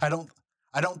 101.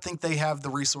 I don't think they have the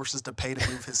resources to pay to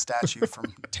move his statue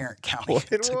from Tarrant County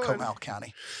to 101. Comal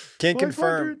County. Can't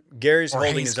confirm. Gary's Or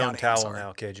holding Hays his own County, I'm towel sorry.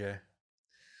 now, KJ.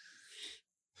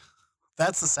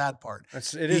 That's the sad part.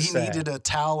 It is He sad. needed a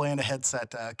towel and a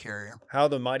headset carrier. How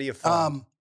the mighty have fallen.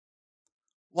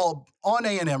 Well, on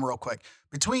A&M real quick,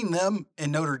 between them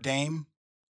and Notre Dame,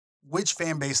 which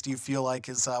fan base do you feel like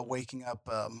is waking up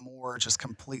more just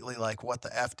completely like, what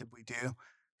the F did we do?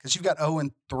 Because you've got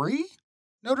 0-3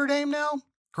 Notre Dame now.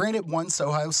 Granted, one's to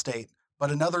Ohio State,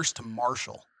 but another's to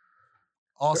Marshall.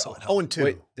 Also at home. 0-2.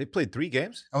 Wait, they played 3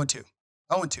 games? 0-2.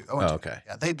 0-2. Oh, okay.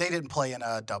 Yeah, they didn't play in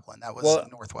Dublin. That was Well,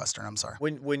 Northwestern. I'm sorry.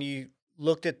 When you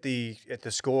looked at the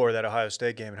score of that Ohio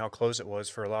State game and how close it was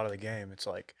for a lot of the game, it's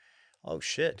like, oh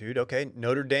shit, dude. Okay,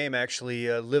 Notre Dame actually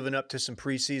living up to some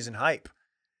preseason hype.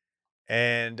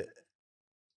 And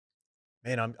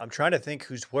man, I'm trying to think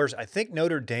who's worse. I think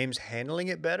Notre Dame's handling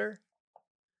it better.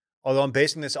 Although I'm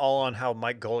basing this all on how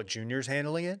Mike Golick Jr. is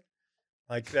handling it.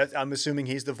 Like that, I'm assuming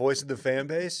he's the voice of the fan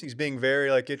base. He's being very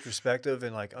like introspective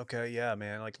and like, okay, yeah,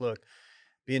 man, like look,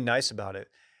 being nice about it.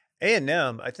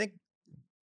 A&M, I think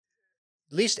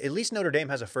at least Notre Dame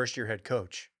has a first-year head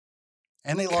coach,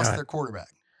 And they lost God. their quarterback.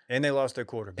 and they lost their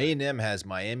quarterback. A&M has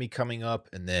Miami coming up,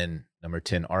 and then number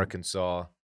 10 Arkansas,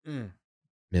 Mm.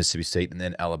 Mississippi State, and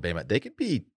then Alabama. They could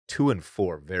be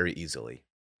 2-4 very easily.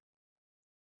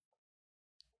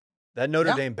 That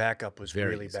Notre Yeah. Dame backup was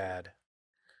Very really easy. bad.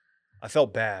 I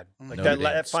felt bad. Like Notre that Dame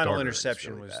that final starter is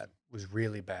interception really bad. was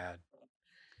really bad.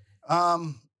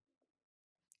 On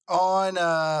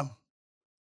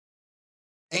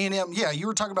A&M, yeah, you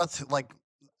were talking about like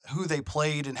who they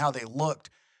played and how they looked.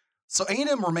 So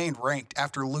A&M remained ranked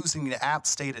after losing to App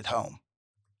State at home.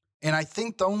 And I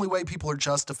think the only way people are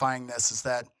justifying this is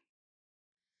that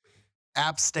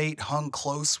App State hung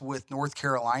close with North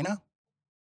Carolina.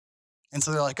 And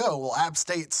so they're like, oh, well, App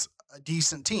State's a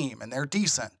decent team, and they're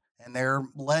decent. And they're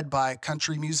led by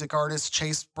country music artist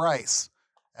Chase Bryce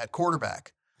at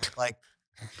quarterback. Like,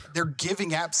 they're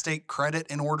giving App State credit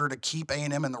in order to keep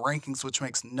A&M in the rankings, which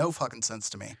makes no fucking sense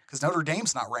to me. Because Notre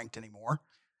Dame's not ranked anymore.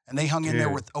 And they hung in there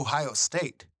Dude. with Ohio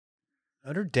State.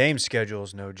 Notre Dame's schedule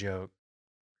is no joke.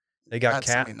 They got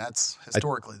That's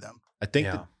historically them. I think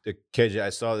Yeah. the KJ, I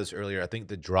saw this earlier. I think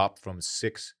the drop from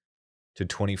 6 to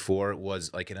 24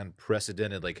 was like an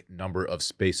unprecedented like number of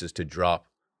spaces to drop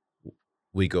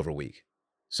week over week.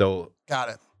 So Got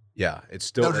it. yeah, it's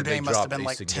still Notre they Dame must have dropped been a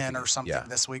like 10 or significant- something Yeah,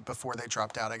 this week before they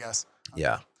dropped out, I guess.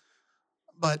 yeah.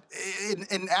 But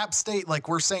in App State, like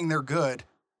we're saying they're good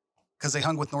because they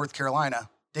hung with North Carolina.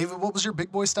 David, what was your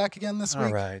big boy stack again this All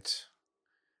week? right.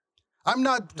 I'm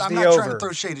not the trying to over.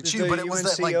 throw shade at It's you, the but it was that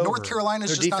UNC like over. North Carolina's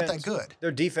Their just not that defense- good.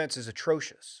 Their defense is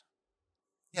atrocious.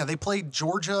 Yeah, they played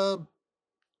Georgia,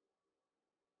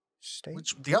 State.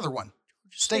 which the other one,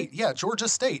 State. Yeah, Georgia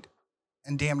State,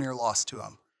 and damn near lost to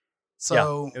them.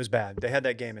 So Yeah, it was bad. They had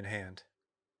that game in hand.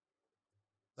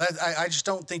 I just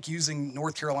don't think using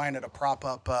North Carolina to prop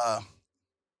up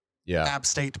Yeah. App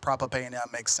State to prop up A&M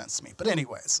makes sense to me. But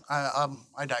anyways,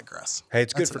 I digress. Hey,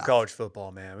 it's good That's for enough. college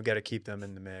football, man. We got to keep them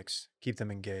in the mix, keep them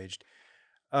engaged.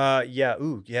 Yeah.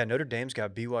 Notre Dame's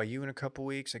got BYU in a couple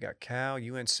weeks. They got Cal,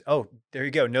 UNC. Oh, there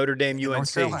you go. Notre Dame, North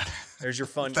UNC. Carolina. There's your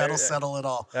fun. That'll settle it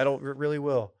all. That'll really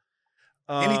will.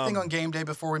 Anything on game day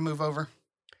before we move over?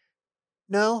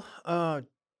 No. I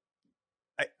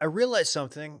realized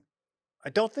something. I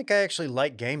don't think I actually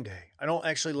like game day. I don't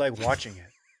actually like watching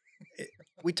it.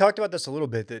 we talked about this a little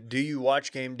bit. That do you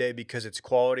watch game day because it's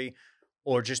quality,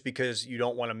 or just because you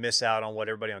don't want to miss out on what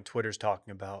everybody on Twitter's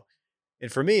talking about?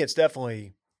 And for me, it's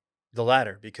definitely the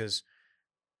latter, because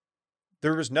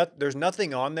there's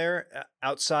nothing on there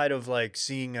outside of like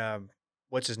seeing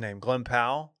what's his name, Glenn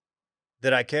Powell,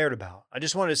 that I cared about. I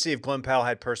just wanted to see if Glenn Powell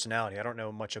had personality. I don't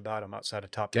know much about him outside of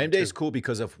Top Game Gun day is 2. cool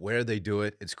because of where they do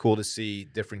it. It's cool to see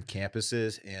different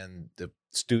campuses and the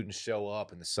students show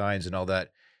up and the signs and all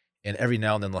that. And every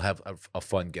now and then they'll have a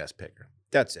fun guest picker.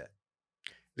 That's it.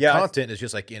 The Yeah, content is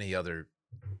just like any other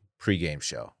pregame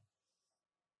show.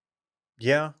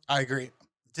 yeah. I agree.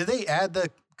 Did they add the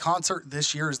concert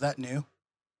this year? Is that new?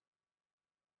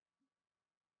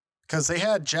 Because they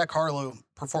had Jack Harlow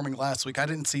performing last week. I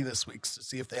didn't see this week's to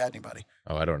see if they had anybody.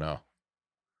 Oh, I don't know.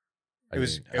 It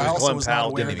was I I also Glenn was not Powell.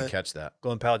 aware didn't even that- catch that.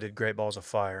 Glenn Powell did Great Balls of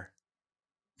Fire.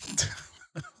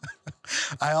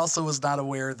 I also was not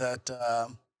aware that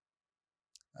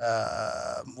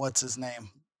what's his name?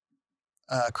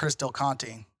 Chris Del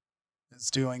Conte is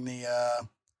doing the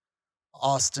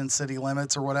Austin City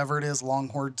Limits or whatever it is,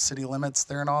 Longhorn City Limits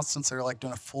there in Austin. So they're like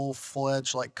doing a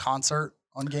full-fledged like concert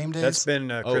on game days. That's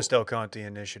been a Oh. Chris Del Conte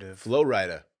initiative. Flow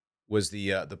Rida was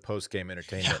the post game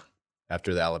entertainment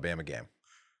after the Alabama game.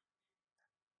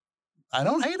 I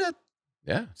don't hate it.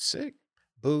 Yeah, sick.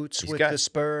 Boots He's with got- the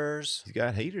Spurs. He's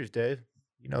got haters, Dave.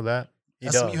 You know that. He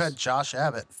SMU does. had Josh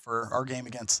Abbott for our game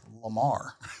against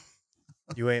Lamar.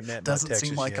 You ain't met my Doesn't Texas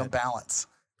seem like a yet. balance.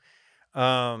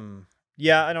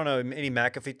 Yeah, I don't know. Any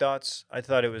McAfee thoughts? I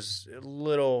thought it was a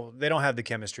little. They don't have the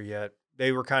chemistry yet.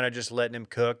 They were kind of just letting him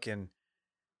cook, and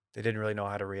they didn't really know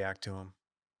how to react to him.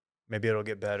 Maybe it'll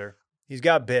get better. He's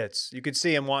got bits. You could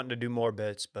see him wanting to do more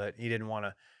bits, but he didn't want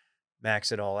to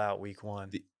max it all out week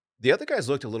one. The other guys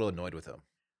looked a little annoyed with him.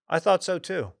 I thought so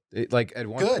too. Like at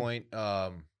one Good. point,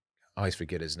 I always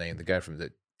forget his name. The guy from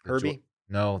the Herbie?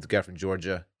 No, the guy from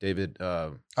Georgia, David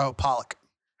Oh, Pollock.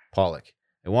 Pollock.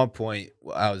 At one point,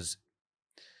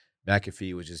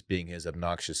 McAfee was just being his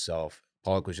obnoxious self.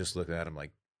 Pollock was just looking at him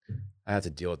like, I have to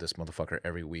deal with this motherfucker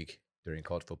every week during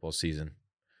college football season.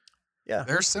 Yeah.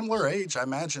 They're similar age. I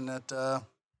imagine that.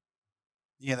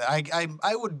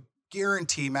 I would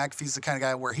guarantee McAfee's the kind of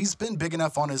guy where he's been big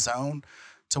enough on his own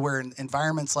to where in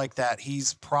environments like that,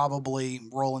 he's probably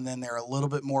rolling in there a little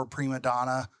bit more prima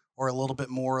donna or a little bit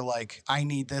more like, I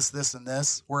need this, this, and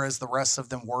this. Whereas the rest of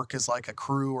them work as like a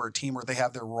crew or a team where they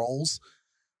have their roles.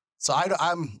 So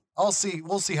we'll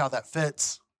see how that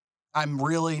fits. I'm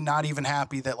really not even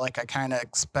happy that like I kind of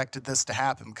expected this to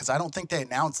happen because I don't think they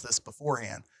announced this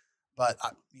beforehand. But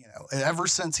ever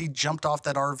since he jumped off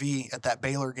that RV at that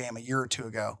Baylor game a year or two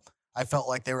ago, I felt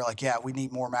like they were like, yeah, we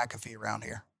need more McAfee around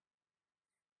here.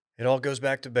 It all goes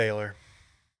back to Baylor,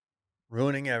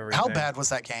 ruining everything. How bad was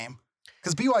that game?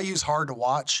 Because BYU's hard to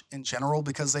watch in general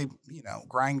because they,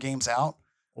 grind games out.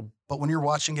 But when you're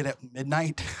watching it at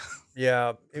midnight,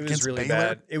 Yeah, it was against really Baylor?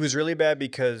 bad. It was really bad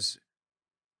because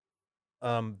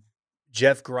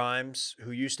Jeff Grimes,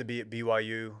 who used to be at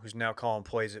BYU, who's now calling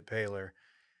plays at Baylor,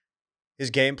 his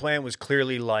game plan was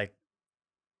clearly like,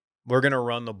 we're going to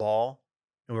run the ball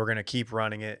and we're going to keep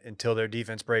running it until their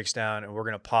defense breaks down and we're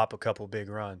going to pop a couple big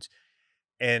runs.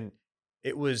 And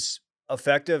it was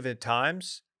effective at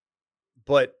times,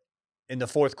 but in the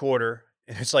fourth quarter,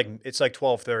 and it's like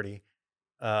 12:30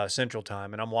 Central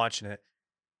Time, and I'm watching it.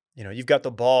 You've got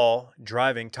the ball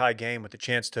driving, tie game with the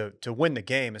chance to win the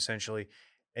game essentially,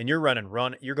 and you're going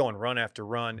run after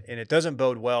run, and it doesn't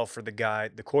bode well for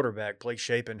the quarterback, Blake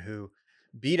Shapen, who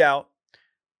beat out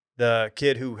the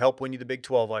kid who helped win you the Big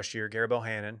 12 last year, Gary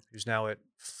Bohannon, who's now at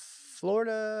South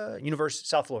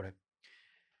Florida.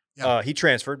 Yeah. He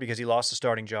transferred because he lost the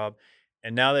starting job,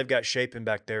 and now they've got Shapen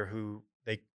back there who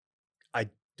I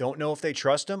don't know if they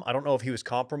trust him. I don't know if he was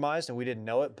compromised and we didn't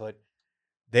know it, but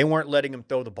they weren't letting him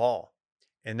throw the ball.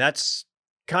 And that's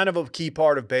kind of a key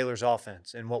part of Baylor's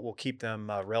offense and what will keep them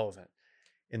relevant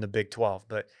in the Big 12.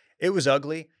 But it was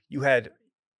ugly. You had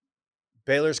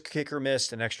Baylor's kicker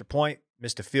missed an extra point,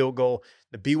 missed a field goal.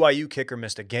 The BYU kicker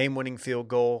missed a game-winning field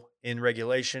goal in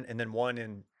regulation and then one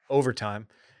in overtime.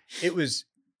 It was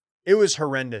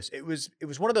horrendous. It was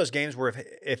one of those games where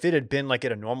if it had been like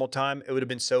at a normal time, it would have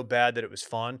been so bad that it was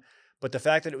fun. But the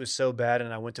fact that it was so bad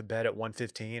and I went to bed at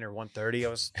 1:15 or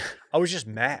 1:30, I was just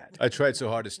mad. I tried so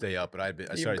hard to stay up, but I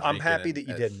started. I'm drinking happy that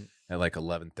you didn't. At like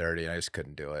 11:30, and I just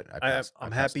couldn't do it.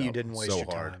 I'm happy you didn't waste so your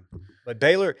hard. time. But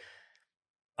Baylor,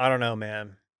 I don't know,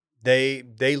 man. They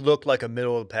look like a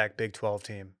middle of the pack Big 12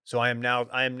 team. So I am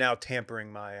now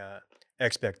tampering my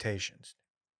expectations.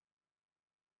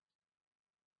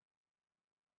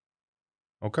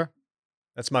 Okay.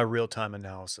 That's my real-time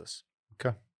analysis.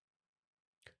 Okay.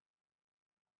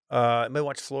 Anybody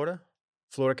watch Florida,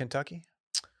 Kentucky?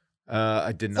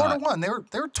 I did Florida not. won. They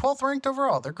were 12th ranked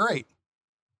overall. They're great.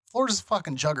 Florida's a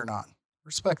fucking juggernaut.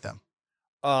 Respect them.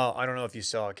 I don't know if you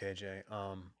saw it, KJ.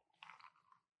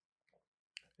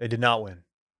 They did not win.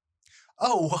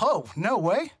 Oh, whoa, no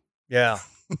way. Yeah.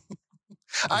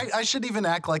 I should even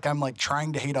act like I'm like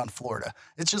trying to hate on Florida.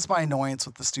 It's just my annoyance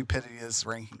with the stupidity of this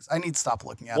rankings. I need to stop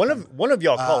looking at them. One of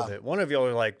y'all called it. One of y'all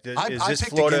are like, is I this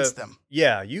picked Florida? against them.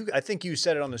 Yeah, I think you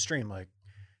said it on the stream. Like,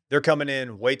 they're coming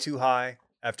in way too high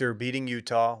after beating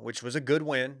Utah, which was a good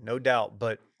win, no doubt.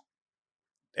 But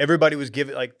everybody was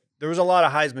giving, like, there was a lot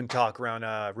of Heisman talk around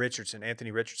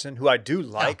Anthony Richardson, who I do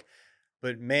like,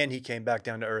 but man, he came back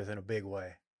down to earth in a big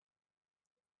way.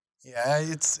 Yeah,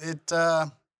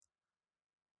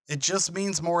 it just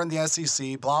means more in the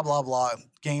SEC. Blah blah blah.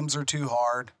 Games are too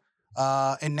hard,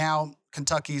 and now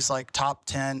Kentucky's like top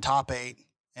 10, top 8,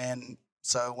 and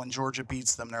so when Georgia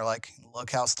beats them, they're like,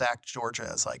 "Look how stacked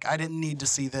Georgia is." Like, I didn't need to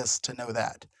see this to know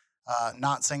that.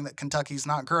 Not saying that Kentucky's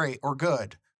not great or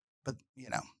good, but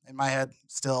in my head,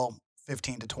 still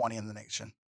 15 to 20 in the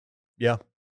nation. Yeah.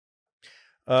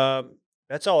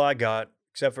 That's all I got,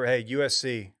 except for, hey,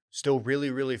 USC, still really,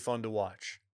 really fun to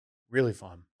watch. Really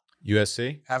fun.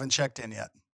 USC? Haven't checked in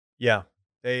yet. Yeah.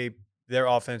 Their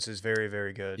offense is very,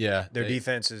 very good. Yeah. Their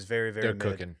defense is very, very They're mid.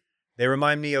 cooking. They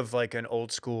remind me of like an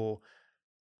old school,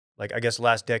 like I guess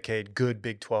last decade, good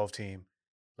Big 12 team.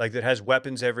 Like that has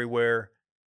weapons everywhere.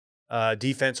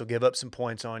 Defense will give up some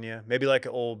points on you. Maybe like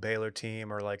an old Baylor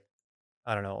team or like,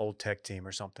 I don't know, old Tech team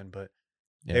or something. But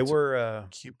Yeah, they it's were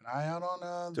Keep an eye out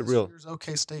on it's a this real- year's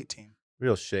OK State team.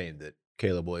 real shame that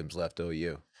Caleb Williams left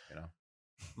OU.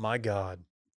 my God,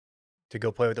 to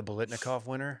go play with the Biletnikoff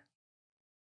winner.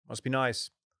 Must be nice.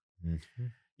 Mm-hmm.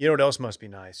 You know what else must be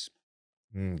nice?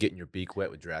 Getting your beak wet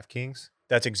with DraftKings.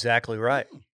 That's exactly right.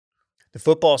 The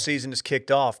football season is kicked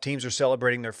off. Teams are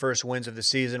celebrating their first wins of the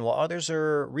season, while others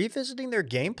are revisiting their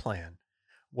game plan.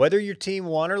 Whether your team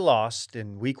won or lost,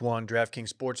 in Week 1,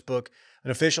 DraftKings Sportsbook,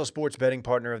 an official sports betting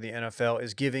partner of the NFL,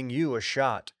 is giving you a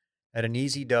shot at an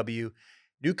easy W.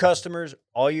 New customers,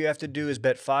 all you have to do is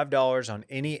bet $5 on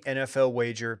any NFL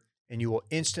wager, and you will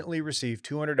instantly receive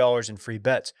 $200 in free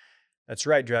bets. That's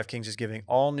right, DraftKings is giving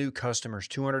all new customers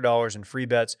 $200 in free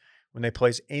bets when they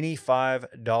place any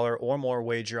 $5 or more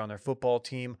wager on their football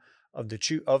team of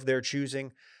their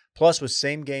choosing. Plus, with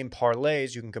same-game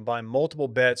parlays, you can combine multiple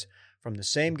bets from the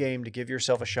same game to give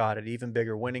yourself a shot at even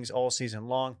bigger winnings all season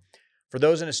long. For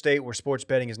those in a state where sports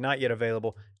betting is not yet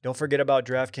available, don't forget about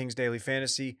DraftKings Daily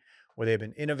Fantasy, where they've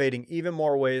been innovating even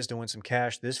more ways to win some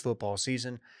cash this football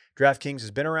season. DraftKings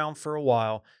has been around for a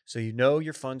while, so you know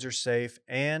your funds are safe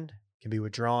and can be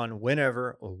withdrawn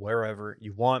whenever or wherever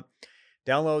you want.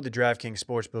 Download the DraftKings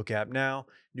Sportsbook app now.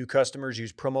 New customers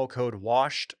use promo code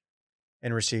WASHED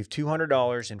and receive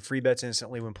 $200 in free bets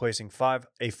instantly when placing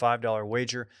a $5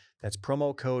 wager. That's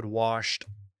promo code WASHED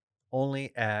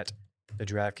only at the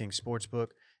DraftKings Sportsbook.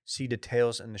 See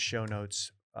details in the show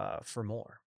notes for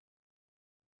more.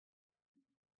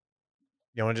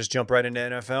 You want to just jump right into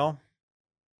NFL?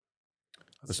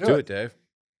 Let's do it, Dave.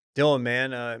 Dylan,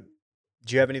 man,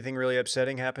 did you have anything really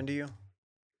upsetting happen to you?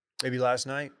 Maybe last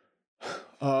night?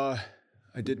 I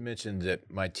did mention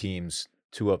that my teams,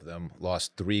 2 of them,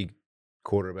 lost 3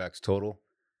 quarterbacks total.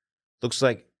 Looks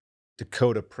like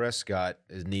Dakota Prescott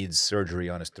needs surgery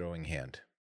on his throwing hand.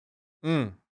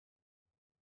 Of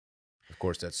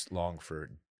course, that's long for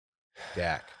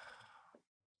Dak.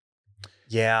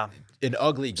 Yeah. An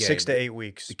ugly game. 6 to 8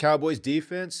 weeks. The Cowboys'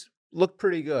 defense looked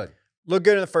pretty good. Looked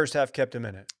good in the first half, kept him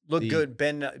in it. Looked good,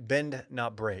 bend,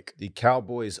 not break. The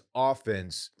Cowboys'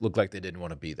 offense looked like they didn't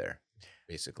want to be there,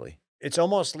 basically. It's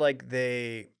almost like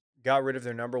they got rid of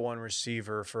their number 1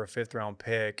 receiver for a 5th-round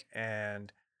pick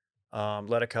and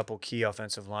let a couple key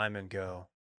offensive linemen go.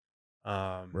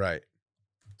 Right.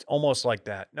 It's almost like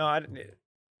that. No,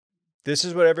 this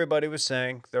is what everybody was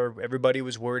saying. Everybody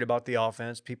was worried about the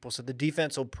offense. People said the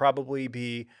defense will probably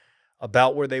be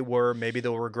about where they were. Maybe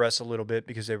they'll regress a little bit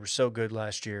because they were so good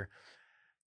last year.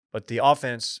 But the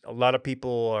offense, a lot of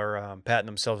people are patting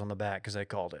themselves on the back because they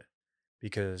called it,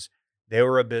 because they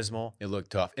were abysmal. It looked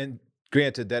tough. And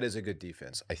granted, that is a good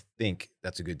defense. I think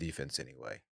that's a good defense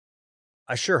anyway.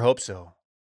 I sure hope so,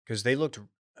 because they looked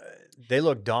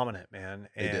dominant, man,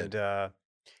 and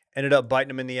ended up biting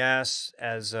them in the ass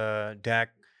as Dak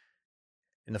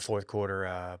in the fourth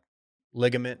quarter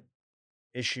ligament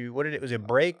issue. What did it? Was it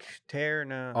break, tear?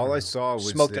 No. All I saw was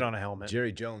smoked it that on a helmet.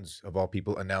 Jerry Jones, of all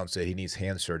people, announced that he needs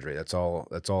hand surgery. That's all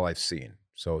I've seen.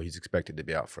 So he's expected to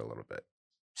be out for a little bit.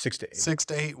 6 to 8. 6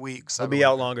 to 8 weeks. He'll be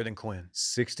out longer than Quinn.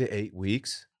 6 to 8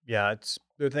 weeks. Yeah,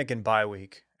 they're thinking bye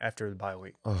week after the bye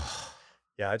week. Ugh.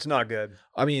 Yeah, it's not good.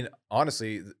 I mean,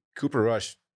 honestly, Cooper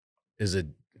Rush is a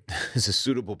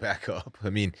suitable backup. I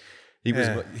mean, he was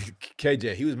Yeah.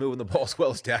 KJ. He was moving the ball as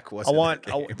well as Dak was.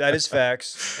 That is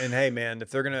facts. And hey, man, if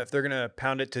they're gonna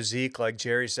pound it to Zeke like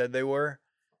Jerry said they were,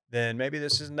 then maybe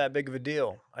this isn't that big of a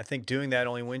deal. I think doing that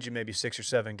only wins you maybe 6 or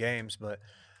 7 games. But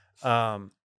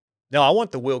no, I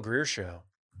want the Will Grier show.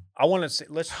 I want to say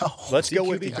let's is he go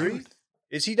with QB3?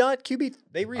 Is he not QB?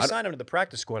 They re-signed him to the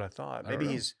practice squad. I thought I don't maybe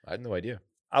know. he's. I had no idea.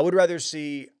 I would rather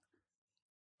see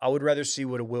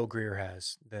what a Will Grier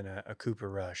has than a Cooper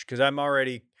Rush, because I'm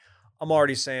already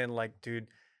saying, like, dude,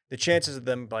 the chances of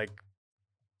them like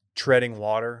treading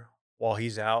water while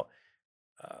he's out,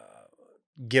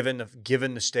 given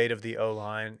the state of the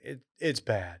O-line, it's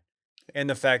bad, and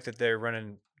the fact that they're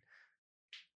running.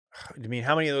 I mean,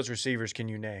 how many of those receivers can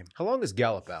you name? How long is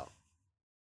Gallup out?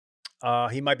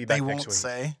 He might be back They next won't week.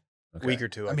 say. Okay. Week or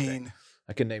two. I think. mean,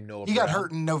 I can name Noah. he got Brown.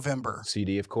 hurt in November.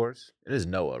 CD, of course. It is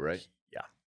Noah, right?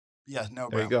 Yeah, no.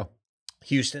 There you go.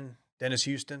 Dennis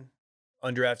Houston,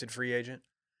 undrafted free agent.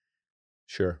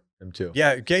 Sure, him too.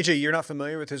 Yeah, KJ, you're not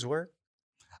familiar with his work?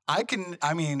 I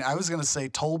was going to say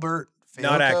Tolbert.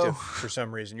 Not Fayoko. active for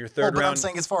some reason. Your third Well, but round. I'm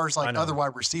saying as far as I like know. other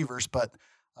wide receivers, but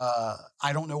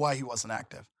I don't know why he wasn't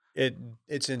active.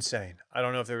 It's insane. I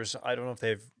don't know if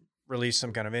they've released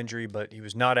some kind of injury, but he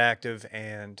was not active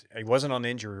and he wasn't on the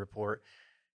injury report.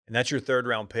 And that's your third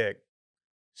round pick.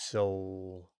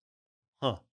 So,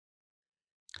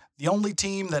 The only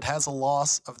team that has a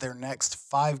loss of their next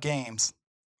 5 games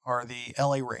are the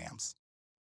LA Rams.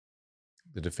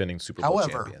 The defending Super Bowl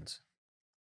However, champions.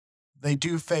 They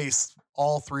do face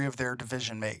all 3 of their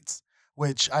division mates,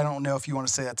 which I don't know if you want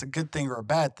to say that's a good thing or a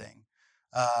bad thing,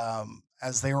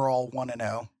 as they were all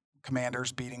 1-0.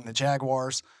 Commanders beating the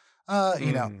Jaguars.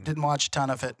 Didn't watch a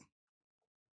ton of it.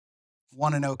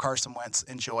 1-0 Carson Wentz.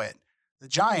 Enjoy it. The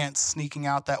Giants sneaking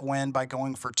out that win by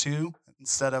going for 2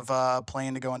 instead of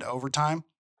playing to go into overtime.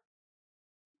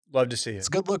 love to see It's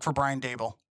it. a good look for Brian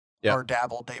Dable. Yeah. Or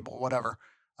Dable, whatever.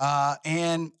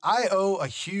 And I owe a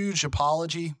huge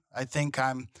apology. I think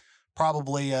I'm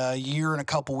probably a year and a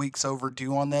couple weeks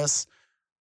overdue on this.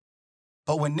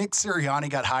 But when Nick Sirianni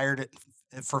got hired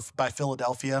by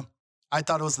Philadelphia, I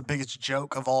thought it was the biggest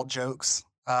joke of all jokes.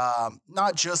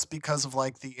 Not just because of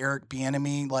like the Eric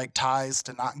Bieniemy like ties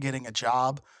to not getting a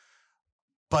job,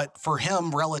 but for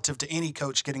him relative to any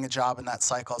coach getting a job in that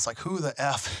cycle, it's like, who the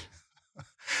F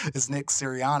is Nick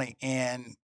Sirianni?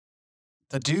 And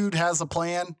the dude has a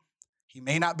plan. He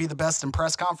may not be the best in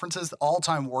press conferences, the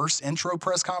all-time worst intro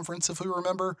press conference, if we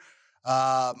remember.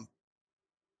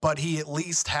 But he at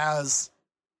least has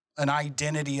an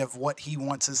identity of what he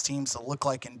wants his teams to look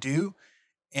like and do.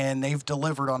 And they've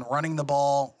delivered on running the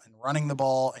ball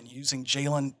and using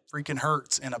Jalen freaking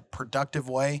Hurts in a productive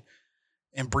way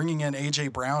and bringing in A.J.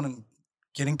 Brown and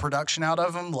getting production out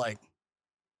of him. Like,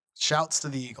 shouts to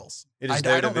the Eagles. It is I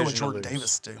their don't know what division to Jordan lose.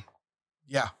 Davis do.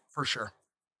 Yeah, for sure.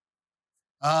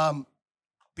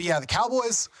 But yeah, the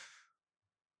Cowboys,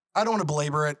 I don't want to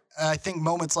belabor it. I think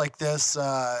moments like this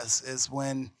is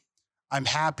when I'm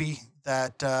happy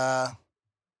that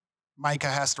Micah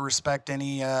has to respect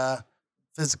any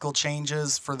physical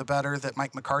changes for the better that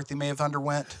Mike McCarthy may have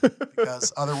underwent,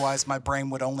 because otherwise my brain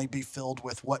would only be filled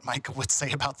with what Micah would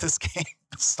say about this game,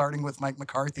 starting with Mike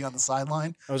McCarthy on the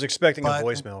sideline. I was expecting But- a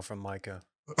voicemail from Micah.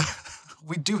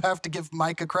 We do have to give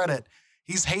Micah credit.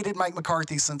 He's hated Mike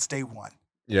McCarthy since day one.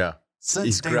 Yeah. Since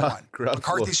He's day ground one. floor.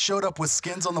 McCarthy showed up with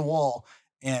skins on the wall,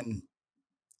 and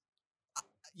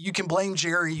you can blame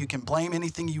Jerry. You can blame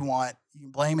anything you want. You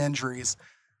can blame injuries.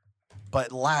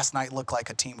 But last night looked like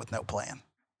a team with no plan.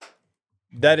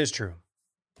 That is true.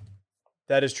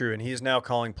 That is true. And he is now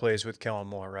calling plays with Kellen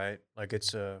Moore, right? Like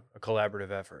it's a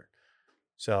collaborative effort.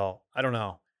 So I don't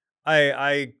know.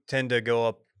 I tend to go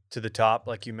up to the top,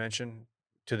 like you mentioned,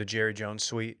 to the Jerry Jones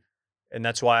suite. And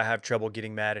that's why I have trouble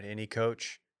getting mad at any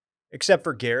coach, except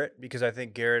for Garrett, because I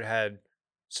think Garrett had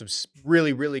some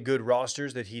really, really good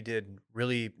rosters that he did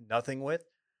really nothing with.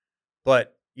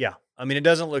 But yeah, I mean, it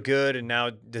doesn't look good. And now,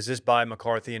 does this buy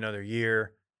McCarthy another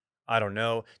year? I don't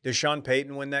know. Does Sean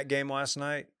Payton win that game last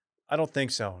night? I don't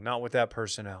think so. Not with that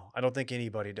personnel. I don't think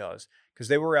anybody does, because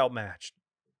they were outmatched.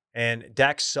 And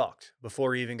Dak sucked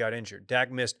before he even got injured.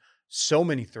 Dak missed so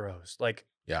many throws. Like,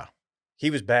 Yeah. he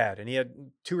was bad. And he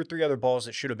had 2 or 3 other balls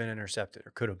that should have been intercepted,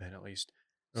 or could have been at least.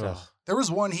 So, Ugh. There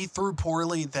was one he threw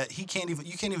poorly that you can't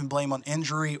even blame on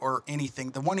injury or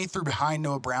anything. The one he threw behind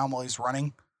Noah Brown while he's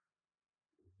running.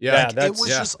 Yeah, Like, that's- it was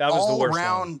yeah, just that was the all worst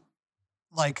around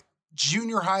like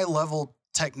junior high level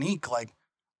technique. Like,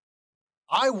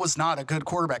 I was not a good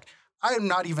quarterback. I am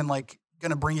not even like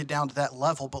going to bring it down to that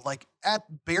level, but like at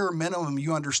bare minimum,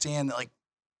 you understand that like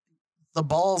the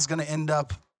ball's going to end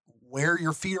up where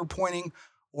your feet are pointing,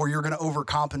 or you're going to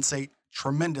overcompensate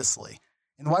tremendously.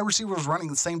 And the wide receiver was running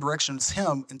the same direction as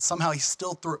him, and somehow he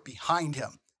still threw it behind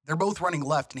him. They're both running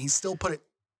left, and he still put it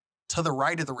to the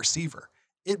right of the receiver.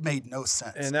 It made no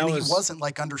sense. And he wasn't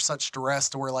like under such duress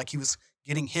to where like he was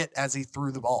getting hit as he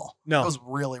threw the ball. No. It was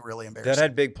really, really embarrassing. That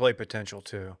had big play potential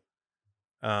too.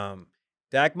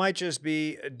 Dak might just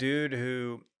be a dude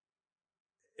who,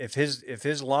 if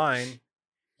his line,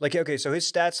 like, okay, so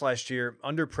his stats last year,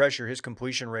 under pressure, his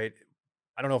completion rate,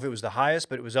 I don't know if it was the highest,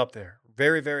 but it was up there.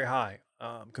 Very, very high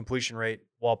completion rate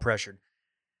while pressured.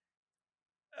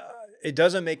 It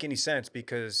doesn't make any sense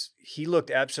because he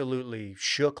looked absolutely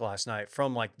shook last night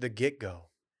from like the get-go.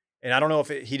 And I don't know if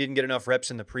he didn't get enough reps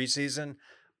in the preseason.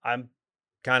 I'm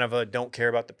kind of a don't care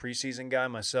about the preseason guy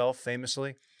myself,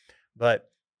 famously. But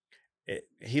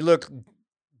he looked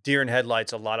deer in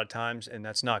headlights a lot of times, and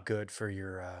that's not good for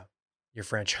your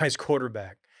franchise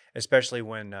quarterback, especially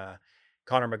when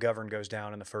Connor McGovern goes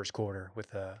down in the first quarter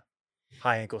with a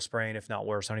high ankle sprain, if not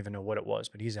worse. I don't even know what it was,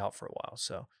 but he's out for a while.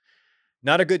 So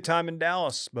not a good time in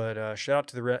Dallas, but shout out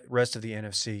to the rest of the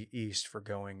NFC East for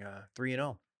going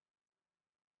 3-0.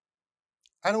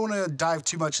 I don't want to dive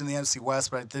too much in the NFC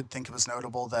West, but I did think it was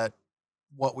notable that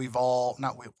what's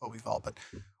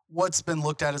been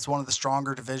looked at as one of the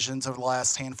stronger divisions over the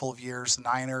last handful of years,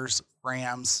 Niners,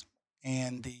 Rams,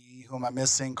 and who am I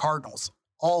missing? Cardinals,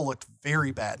 all looked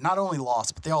very bad. Not only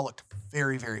lost, but they all looked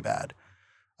very, very bad.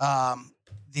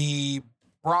 The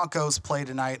Broncos play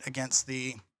tonight against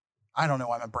I don't know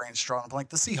why my brain's drawing a blank,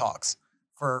 the Seahawks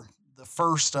for the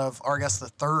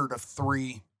third of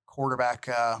three quarterback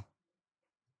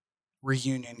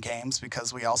reunion games,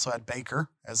 because we also had Baker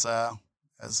as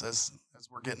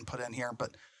we're getting put in here.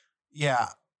 But yeah,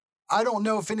 I don't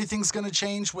know if anything's going to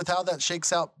change with how that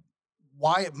shakes out.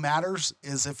 Why it matters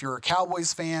is if you're a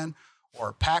Cowboys fan or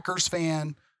a Packers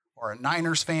fan or a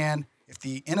Niners fan, if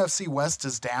the NFC West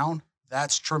is down,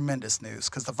 that's tremendous news,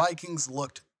 because the Vikings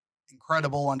looked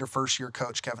incredible under first-year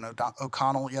coach Kevin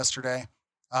O'Connell yesterday.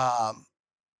 I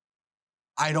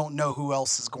don't know who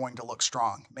else is going to look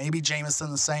strong. Maybe Jameis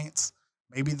and the Saints.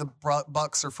 Maybe the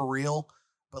Bucks are for real.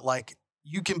 But, like,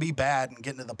 you can be bad and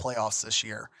get into the playoffs this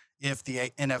year if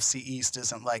the NFC East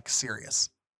isn't, like, serious.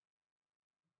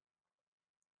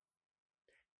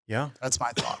 Yeah. That's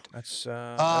my thought. That's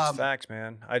facts,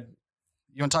 man.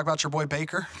 You want to talk about your boy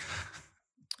Baker?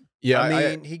 Yeah, I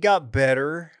mean, he got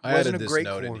better. I Wasn't added a this great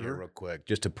note quarter. in here real quick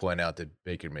just to point out that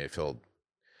Baker Mayfield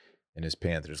and his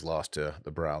Panthers lost to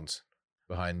the Browns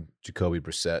behind Jacoby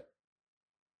Brissett.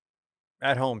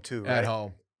 At home, too, right? At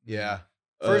home, yeah.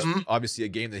 First- Obviously a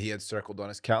game that he had circled on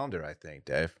his calendar, I think,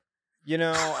 Dave. You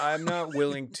know, I'm not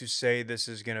willing to say this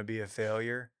is going to be a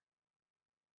failure,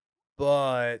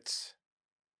 but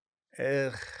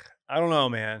I don't know,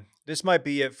 man. This might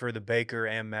be it for the Baker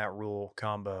and Matt Rule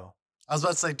combo. I was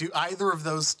about to say, do either of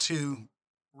those two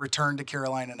return to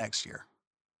Carolina next year?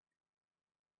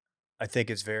 I think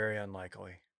it's very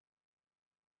unlikely.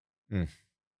 Hmm.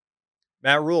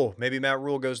 Matt Rule. Maybe Matt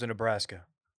Rule goes to Nebraska.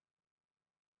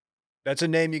 That's a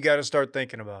name you got to start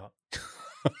thinking about.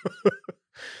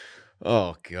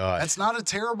 Oh, God. That's not a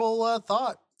terrible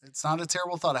thought. It's not a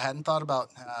terrible thought. I hadn't thought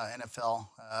about NFL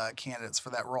candidates for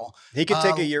that role. He could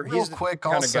take a year. Real He's the quick,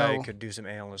 kind of also, guy who could do some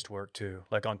analyst work too,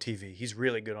 like on TV. He's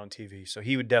really good on TV, so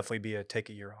he would definitely be a take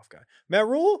a year off guy. Matt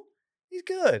Rule, he's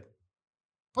good.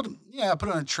 put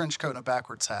on a trench coat and a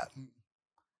backwards hat.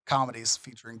 Comedies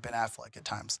featuring Ben Affleck at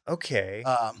times. Okay,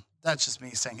 That's just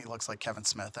me saying he looks like Kevin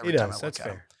Smith he every time I does. look That's at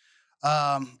him.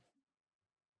 fair.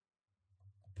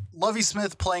 Lovie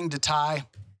Smith playing Detai,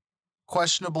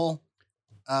 questionable,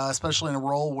 especially in a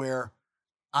role where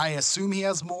I assume he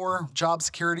has more job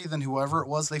security than whoever it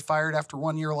was they fired after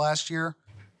 1 year last year.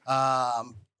 But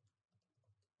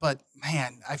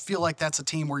man, I feel like that's a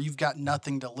team where you've got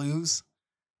nothing to lose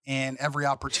and every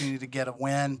opportunity to get a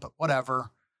win, but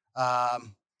whatever.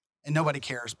 And nobody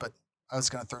cares, but I was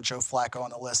going to throw Joe Flacco on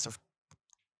the list of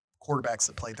quarterbacks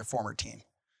that played their former team.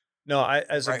 No,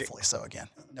 Rightfully so again.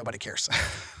 Nobody cares.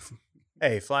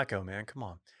 Hey, Flacco, man, come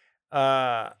on.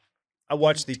 I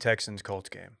watched the Texans Colts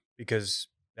game because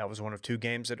that was one of two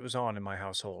games that was on in my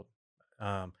household.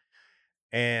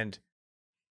 And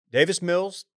Davis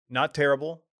Mills, not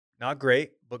terrible, not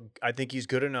great, but I think he's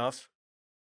good enough.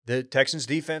 The Texans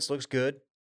defense looks good.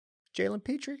 Jalen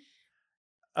Petrie.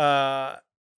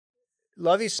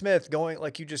 Lovie Smith going,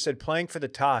 like you just said, playing for the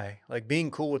tie, like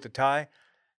being cool with the tie.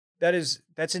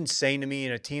 That's insane to me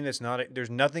in a team that's not, there's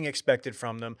nothing expected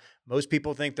from them. Most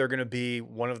people think they're going to be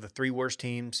one of the three worst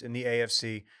teams in the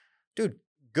AFC. dude,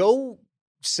 go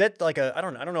set like I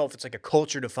don't know if it's like a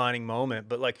culture defining moment,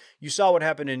 but like you saw what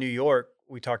happened in New York.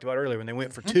 We talked about earlier when they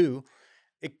went for two.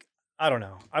 I don't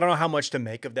know. I don't know how much to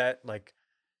make of that. Like,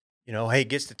 hey,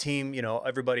 gets the team,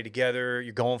 everybody together.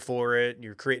 You're going for it.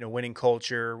 You're creating a winning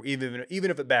culture, even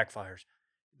if it backfires.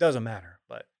 It doesn't matter.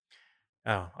 But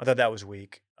I thought that was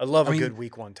weak. I love a good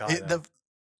week one tie.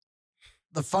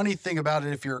 The funny thing about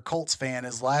it, if you're a Colts fan,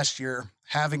 is last year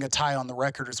having a tie on the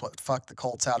record is what fucked the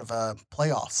Colts out of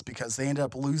playoffs, because they ended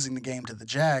up losing the game to the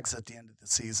Jags at the end of the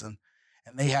season,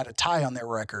 and they had a tie on their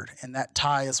record, and that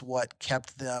tie is what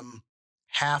kept them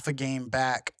half a game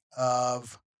back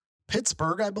of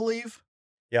Pittsburgh, I believe.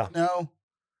 Yeah. No.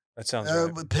 That sounds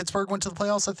right. Pittsburgh went to the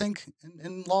playoffs, I think,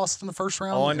 and lost in the first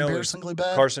round. All I know embarrassingly is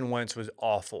bad. Carson Wentz was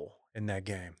awful in that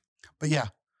game. But yeah,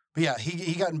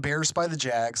 he got embarrassed by the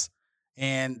Jags,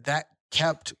 and that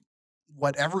kept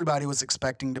what everybody was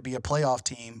expecting to be a playoff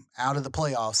team out of the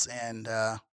playoffs, and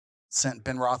sent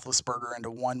Ben Roethlisberger into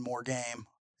one more game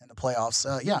in the playoffs.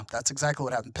 Yeah, that's exactly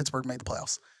what happened. Pittsburgh made the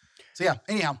playoffs. So yeah,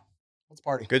 anyhow, let's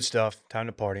party. Good stuff. Time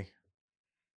to party.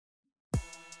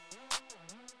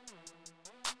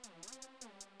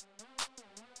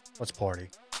 Let's party.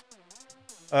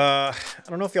 I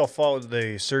don't know if y'all followed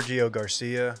the Sergio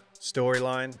Garcia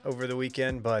storyline over the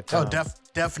weekend, but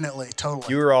Definitely, totally.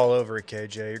 You were all over it,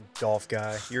 KJ. You're a golf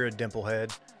guy. You're a dimple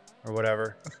head or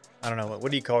whatever. I don't know.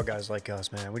 What do you call guys like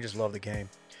us, man? We just love the game.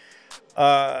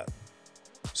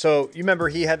 So you remember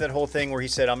he had that whole thing where he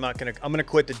said, I'm gonna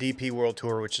quit the DP World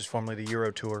Tour, which is formerly the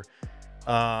Euro Tour,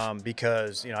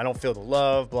 because I don't feel the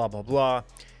love, blah blah blah.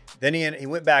 Then he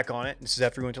went back on it. This is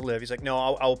after he went to live. He's like, no,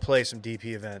 I'll play some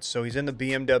DP events. So he's in the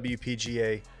BMW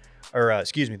PGA,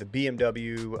 the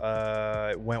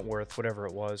BMW Wentworth, whatever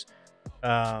it was. You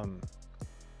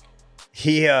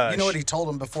know what he told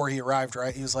him before he arrived,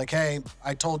 right? He was like, hey,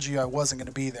 I told you I wasn't going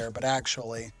to be there, but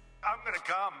actually, I'm going to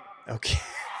come. Okay.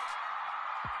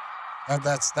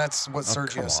 That's what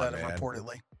Sergio said, man.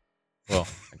 reportedly. Well,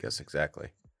 I guess exactly.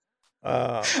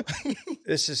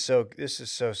 This is so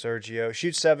Sergio.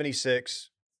 Shoots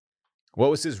 76. What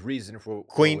was his reason for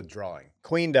withdrawing?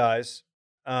 Queen dies.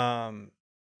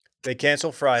 They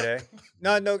cancel Friday.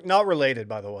 Not related,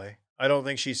 by the way. I don't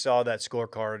think she saw that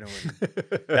scorecard and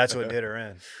that's what did her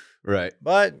in. Right.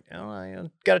 But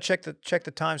got to check the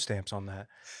timestamps on that.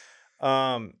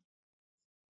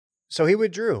 So he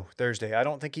withdrew Thursday. I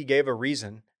don't think he gave a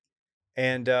reason,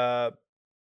 and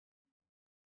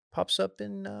pops up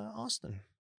in Austin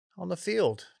on the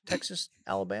field, Texas,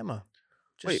 Alabama.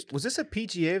 Wait, was this a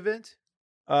PGA event?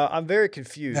 I'm very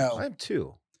confused. No. I am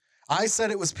too. I said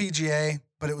it was PGA,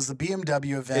 but it was the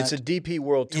BMW event. It's a DP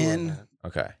World Tour event.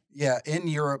 Okay. Yeah, in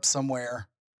Europe somewhere.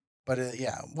 But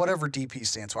whatever DP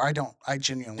stands for. I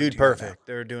genuinely Dude, do perfect. not know.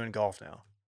 They're doing golf now.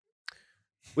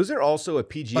 Was there also a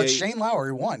PGA? But Shane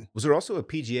Lowry won. Was there also a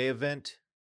PGA event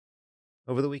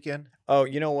over the weekend? Oh,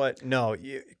 you know what? No,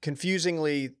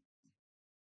 confusingly,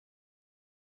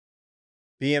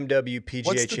 BMW PGA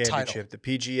What's the Championship, the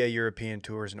PGA European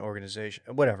Tour is an organization.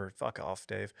 Whatever. Fuck off,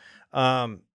 Dave.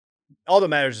 All that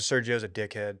matters is Sergio's a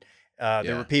dickhead.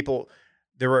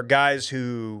 There were guys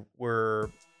who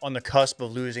were on the cusp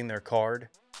of losing their card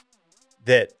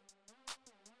that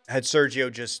had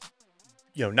Sergio just,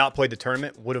 not played the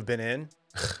tournament, would have been in.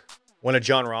 One of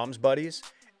John Rahm's buddies.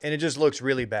 And it just looks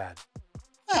really bad.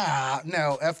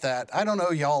 No, F that. I don't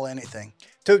owe y'all anything.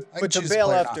 To choose bail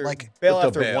to play after,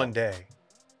 not. bail one day.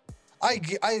 I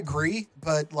agree,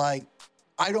 but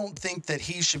I don't think that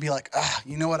he should be like,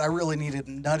 you know what? I really need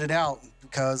to nut it out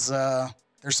because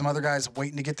there's some other guys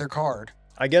waiting to get their card.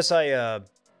 I guess that.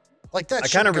 I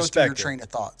kind of respect your train of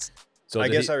thoughts. So I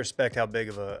guess I respect how big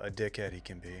of a dickhead he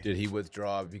can be. Did he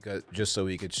withdraw just so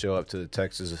he could show up to the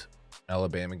Texas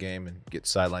Alabama game and get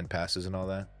sideline passes and all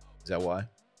that? Is that why?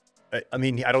 I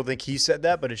mean, I don't think he said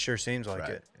that, but it sure seems like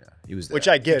it. Yeah, he was there. Which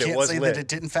I get. You It was can't say lit. that it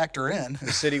didn't factor in.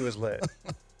 The city was lit.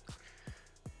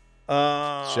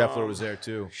 Scheffler was there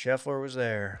too. Scheffler was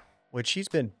there, which he's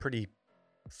been pretty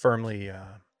firmly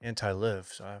anti-live.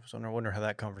 So I was wondering how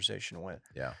that conversation went.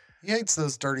 Yeah. He hates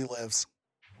those dirty lives.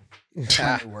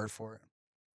 That's a word for it.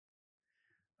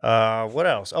 What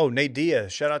else? Oh, Nate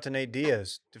Diaz. Shout out to Nate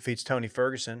Diaz. Defeats Tony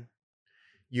Ferguson.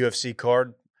 UFC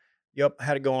card. Yep,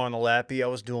 had to go on the lappy. I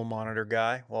was dual monitor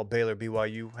guy while Baylor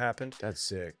BYU happened. That's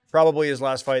sick. Probably his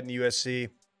last fight in the UFC.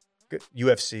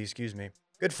 Excuse me.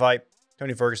 Good fight.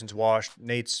 Tony Ferguson's washed.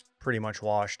 Nate's pretty much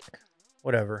washed.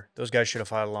 Whatever. Those guys should have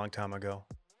fought a long time ago.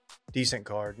 Decent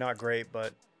card. Not great,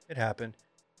 but it happened.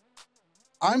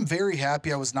 I'm very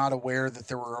happy I was not aware that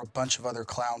there were a bunch of other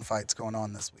clown fights going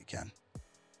on this weekend.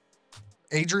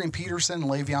 Adrian Peterson and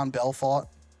Le'Veon Bell fought.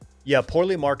 Yeah,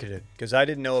 poorly marketed because I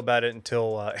didn't know about it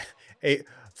until a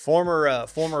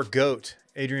former GOAT,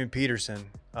 Adrian Peterson,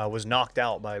 was knocked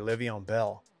out by Le'Veon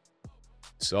Bell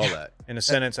Saw that. in a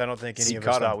sentence I don't think any He of us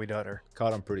caught him. thought we'd utter.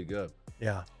 Caught him pretty good.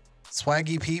 Yeah.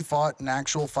 Swaggy P fought an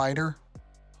actual fighter.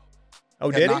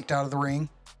 Oh, Got did he? knocked out of the ring.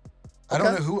 I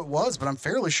don't know who it was, but I'm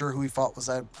fairly sure who he fought was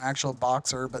an actual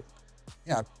boxer. But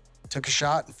yeah, took a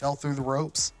shot and fell through the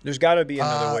ropes. There's got to be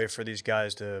another way for these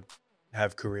guys to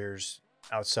have careers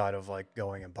outside of like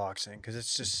going and boxing because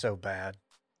it's just so bad.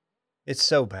 It's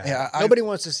so bad. Yeah, Nobody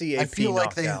wants to see AP I feel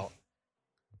like knocked out.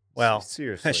 Well,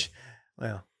 Seriously.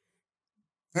 well,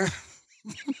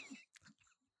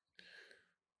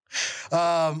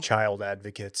 child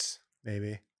advocates,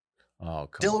 maybe. Oh,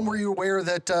 come Dylan, on. were you aware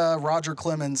that Roger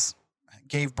Clemens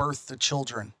gave birth to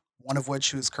children, one of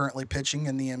which who is currently pitching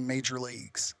in the major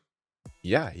leagues?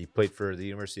 Yeah, he played for the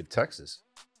University of Texas.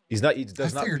 He's not. He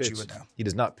does I not figured pitch. you would know. He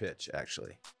does not pitch.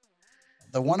 Actually,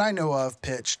 The one I know of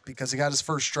pitched because he got his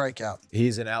first strikeout.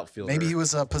 he's an outfielder. Maybe he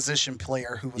was a position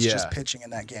player who was just pitching in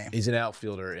that game. He's an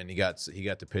outfielder, and he got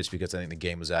to pitch because I think the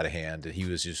game was out of hand, and he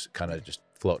was just kind of just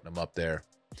floating him up there.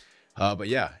 But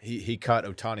yeah, he caught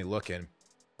Ohtani looking,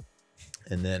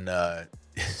 and then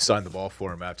signed the ball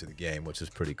for him after the game, which is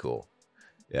pretty cool.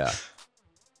 Yeah.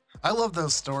 I love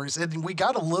those stories. And we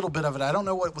got a little bit of it. I don't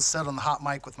know what was said on the hot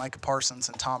mic with Micah Parsons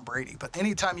and Tom Brady, but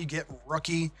anytime you get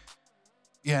rookie,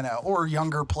 or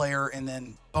younger player and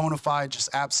then bona fide, just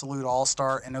absolute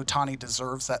all-star, and Ohtani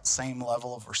deserves that same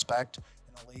level of respect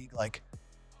in the league. Like,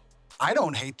 I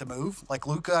don't hate the move. Like,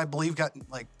 Luka, I believe, got,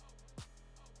 like,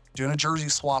 doing a jersey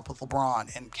swap with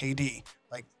LeBron and KD.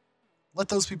 Like, let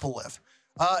those people live.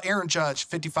 Aaron Judge,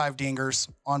 55 dingers,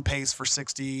 on pace for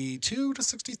 62 to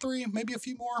 63, maybe a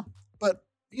few more. But,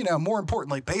 more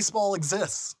importantly, baseball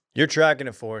exists. You're tracking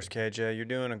it for us, KJ.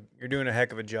 You're doing a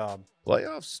heck of a job.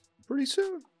 Playoffs pretty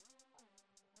soon.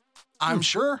 I'm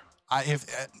sure. If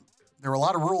there were a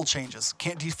lot of rule changes,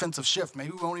 can't defensive shift.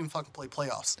 Maybe we won't even fucking play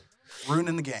playoffs.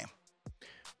 Ruining the game.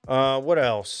 What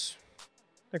else?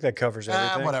 I think that covers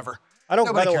everything. Whatever. I don't.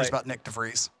 Nobody by the cares way, about Nick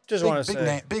DeVries. Just Big- want to big say,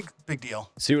 name, big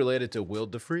deal. Is he related to Will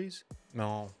DeFreeze?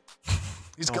 no.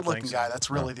 He's a I don't good-looking think guy. so. That's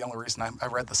really the only reason I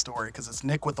read the story, because it's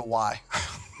Nick with a Y.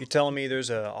 You telling me there's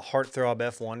a heartthrob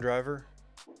F1 driver?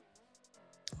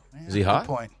 Is he Good hot?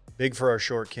 point. Big for our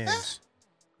short kings.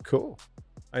 Cool.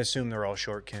 I assume they're all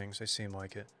short kings. They seem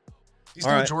like it. He's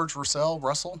All no right. George Russell,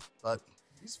 but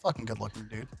he's a fucking good-looking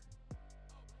dude.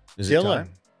 Is it Dylan, time?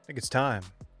 I think it's time.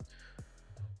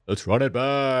 Let's run it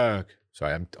back.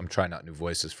 Sorry, I'm trying out new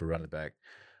voices for run it back.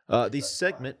 The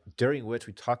segment during which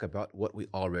we talk about what we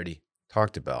already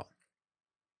talked about.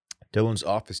 Dylan's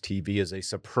office TV is a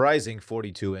surprising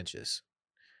 42 inches.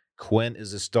 Quinn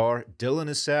is a star. Dylan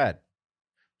is sad.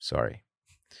 Sorry.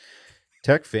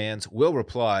 Tech fans will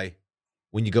reply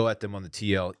when you go at them on the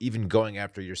TL, even going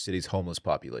after your city's homeless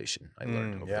population. I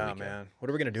learned over the Yeah, weekend. man. What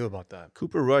are we gonna do about that?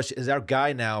 Cooper Rush is our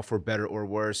guy now, for better or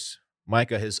worse.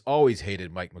 Micah has always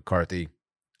hated Mike McCarthy.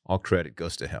 All credit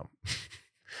goes to him.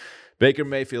 Baker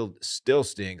Mayfield still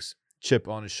stinks. Chip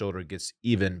on his shoulder gets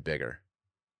even bigger.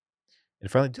 And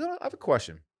finally, Dylan, I have a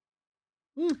question.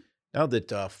 Now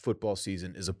that football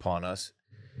season is upon us,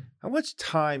 how much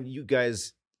time you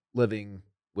guys living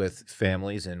with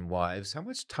families and wives, how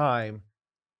much time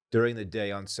during the day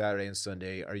on Saturday and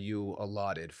Sunday are you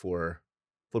allotted for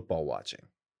football watching?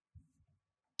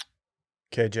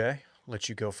 KJ, let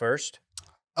you go first.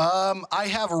 I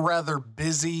have a rather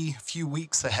busy few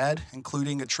weeks ahead,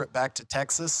 including a trip back to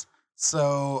Texas.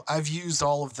 So I've used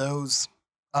all of those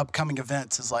upcoming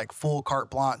events as like full carte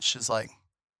blanche. Is like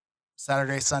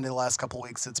Saturday, Sunday, the last couple of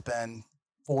weeks, it's been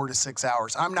 4 to 6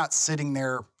 hours. I'm not sitting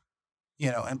there,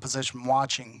 in position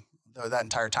watching that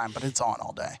entire time, but it's on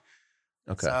all day.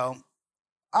 Okay. So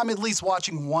I'm at least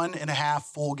watching 1.5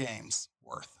 full games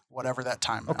worth, whatever that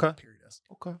time period is.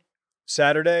 Okay.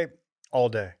 Saturday, all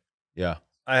day. Yeah.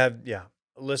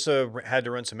 Alyssa had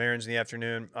to run some errands in the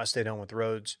afternoon. I stayed home with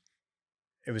Rhodes.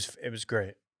 It was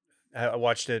great. I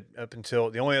watched it up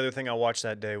until the only other thing I watched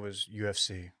that day was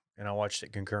UFC, and I watched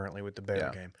it concurrently with the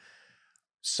Baylor game.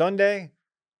 Sunday,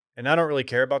 and I don't really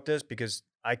care about this because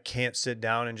I can't sit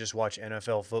down and just watch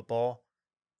NFL football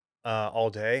all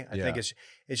day. I think it's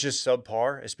just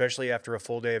subpar, especially after a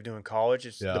full day of doing college.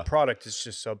 The product is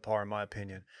just subpar in my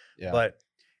opinion. Yeah. But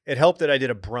it helped that I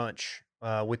did a brunch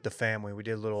with the family. We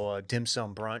did a little dim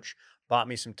sum brunch. Bought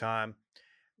me some time.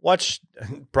 Watched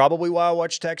probably why I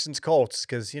watched Texans Colts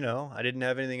because I didn't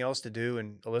have anything else to do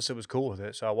and Alyssa was cool with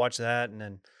it, so I watched that and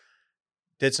then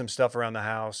did some stuff around the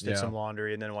house, did some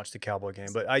laundry, and then watched the Cowboy game.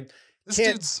 But I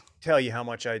can't tell you how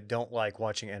much I don't like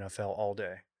watching NFL all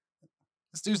day.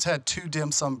 This dude's had 2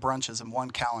 dim sum brunches in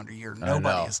 1 calendar year. I know.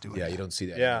 Nobody is doing Yeah, that. you don't see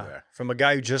that Yeah, anywhere. from a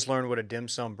guy who just learned what a dim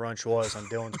sum brunch was on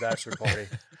Dylan's bachelor party.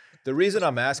 The reason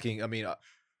I'm asking, I mean,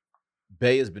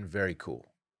 Bay has been very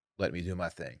cool. Let me do my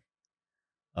thing.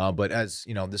 But as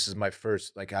you know, this is my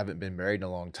first, like, I haven't been married in a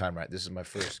long time, right? This is my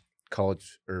first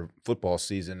college or football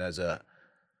season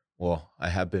well, I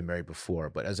have been married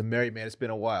before, but as a married man, it's been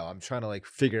a while. I'm trying to like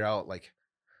figure out like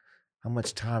how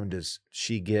much time does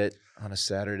she get on a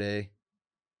Saturday,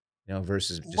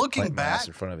 versus just Looking playing my ass back,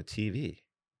 in front of a TV.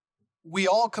 We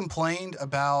all complained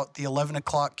about the 11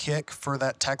 o'clock kick for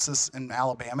that Texas and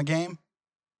Alabama game.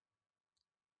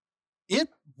 It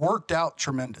worked out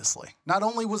tremendously. Not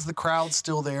only was the crowd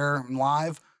still there and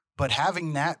live, but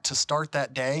having that to start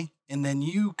that day, and then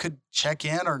you could check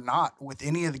in or not with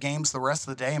any of the games the rest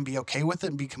of the day and be okay with it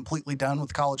and be completely done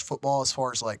with college football as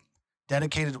far as like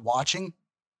dedicated watching.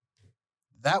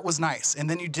 That was nice. And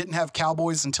then you didn't have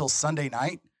Cowboys until Sunday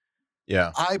night.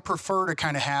 Yeah. I prefer to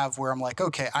kind of have where I'm like,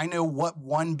 okay, I know what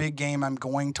one big game I'm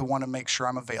going to want to make sure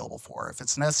I'm available for. If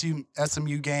it's an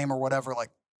SMU game or whatever,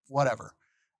 like whatever.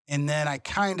 And then I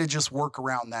kind of just work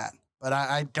around that. But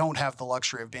I don't have the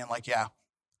luxury of being like, yeah,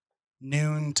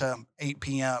 noon to 8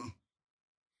 p.m.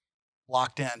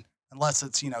 locked in, unless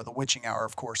it's, the witching hour,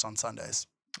 of course, on Sundays.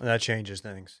 That changes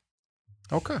things.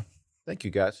 Okay. Thank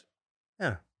you, guys.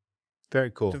 Yeah.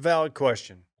 Very cool. It's a valid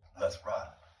question. That's right.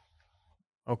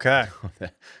 Okay.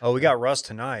 Oh, we got Russ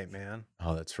tonight, man.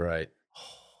 Oh, that's right.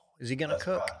 Is he going to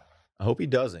cook? Right. I hope he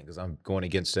doesn't, because I'm going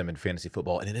against him in fantasy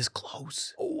football, and it is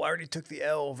close. Oh, I already took the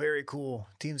L. Very cool.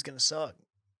 Team's going to suck.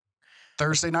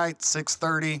 Thursday night,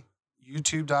 6:30,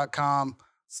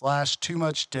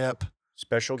 youtube.com/toomuchdip.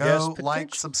 Special guest. Go like,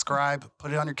 potential. subscribe,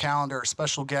 put it on your calendar.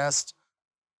 Special guest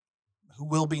who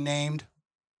will be named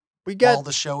We while got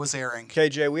the show is airing.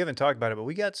 KJ. We haven't talked about it, but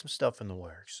we got some stuff in the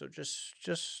works. So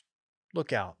just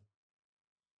look out.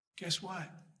 Guess what? It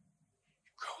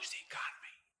grows the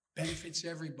economy. Benefits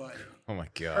everybody. Oh, my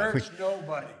God. Hurts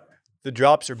nobody. The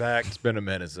drops are back. It's been a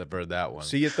minute since I've heard that one.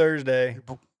 See you Thursday.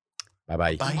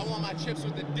 Bye-bye. Bye. I want my chips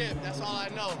with the dip. That's all I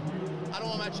know. I don't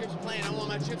want my chips plain. I want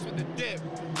my chips with the dip.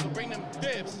 So bring them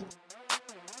dips.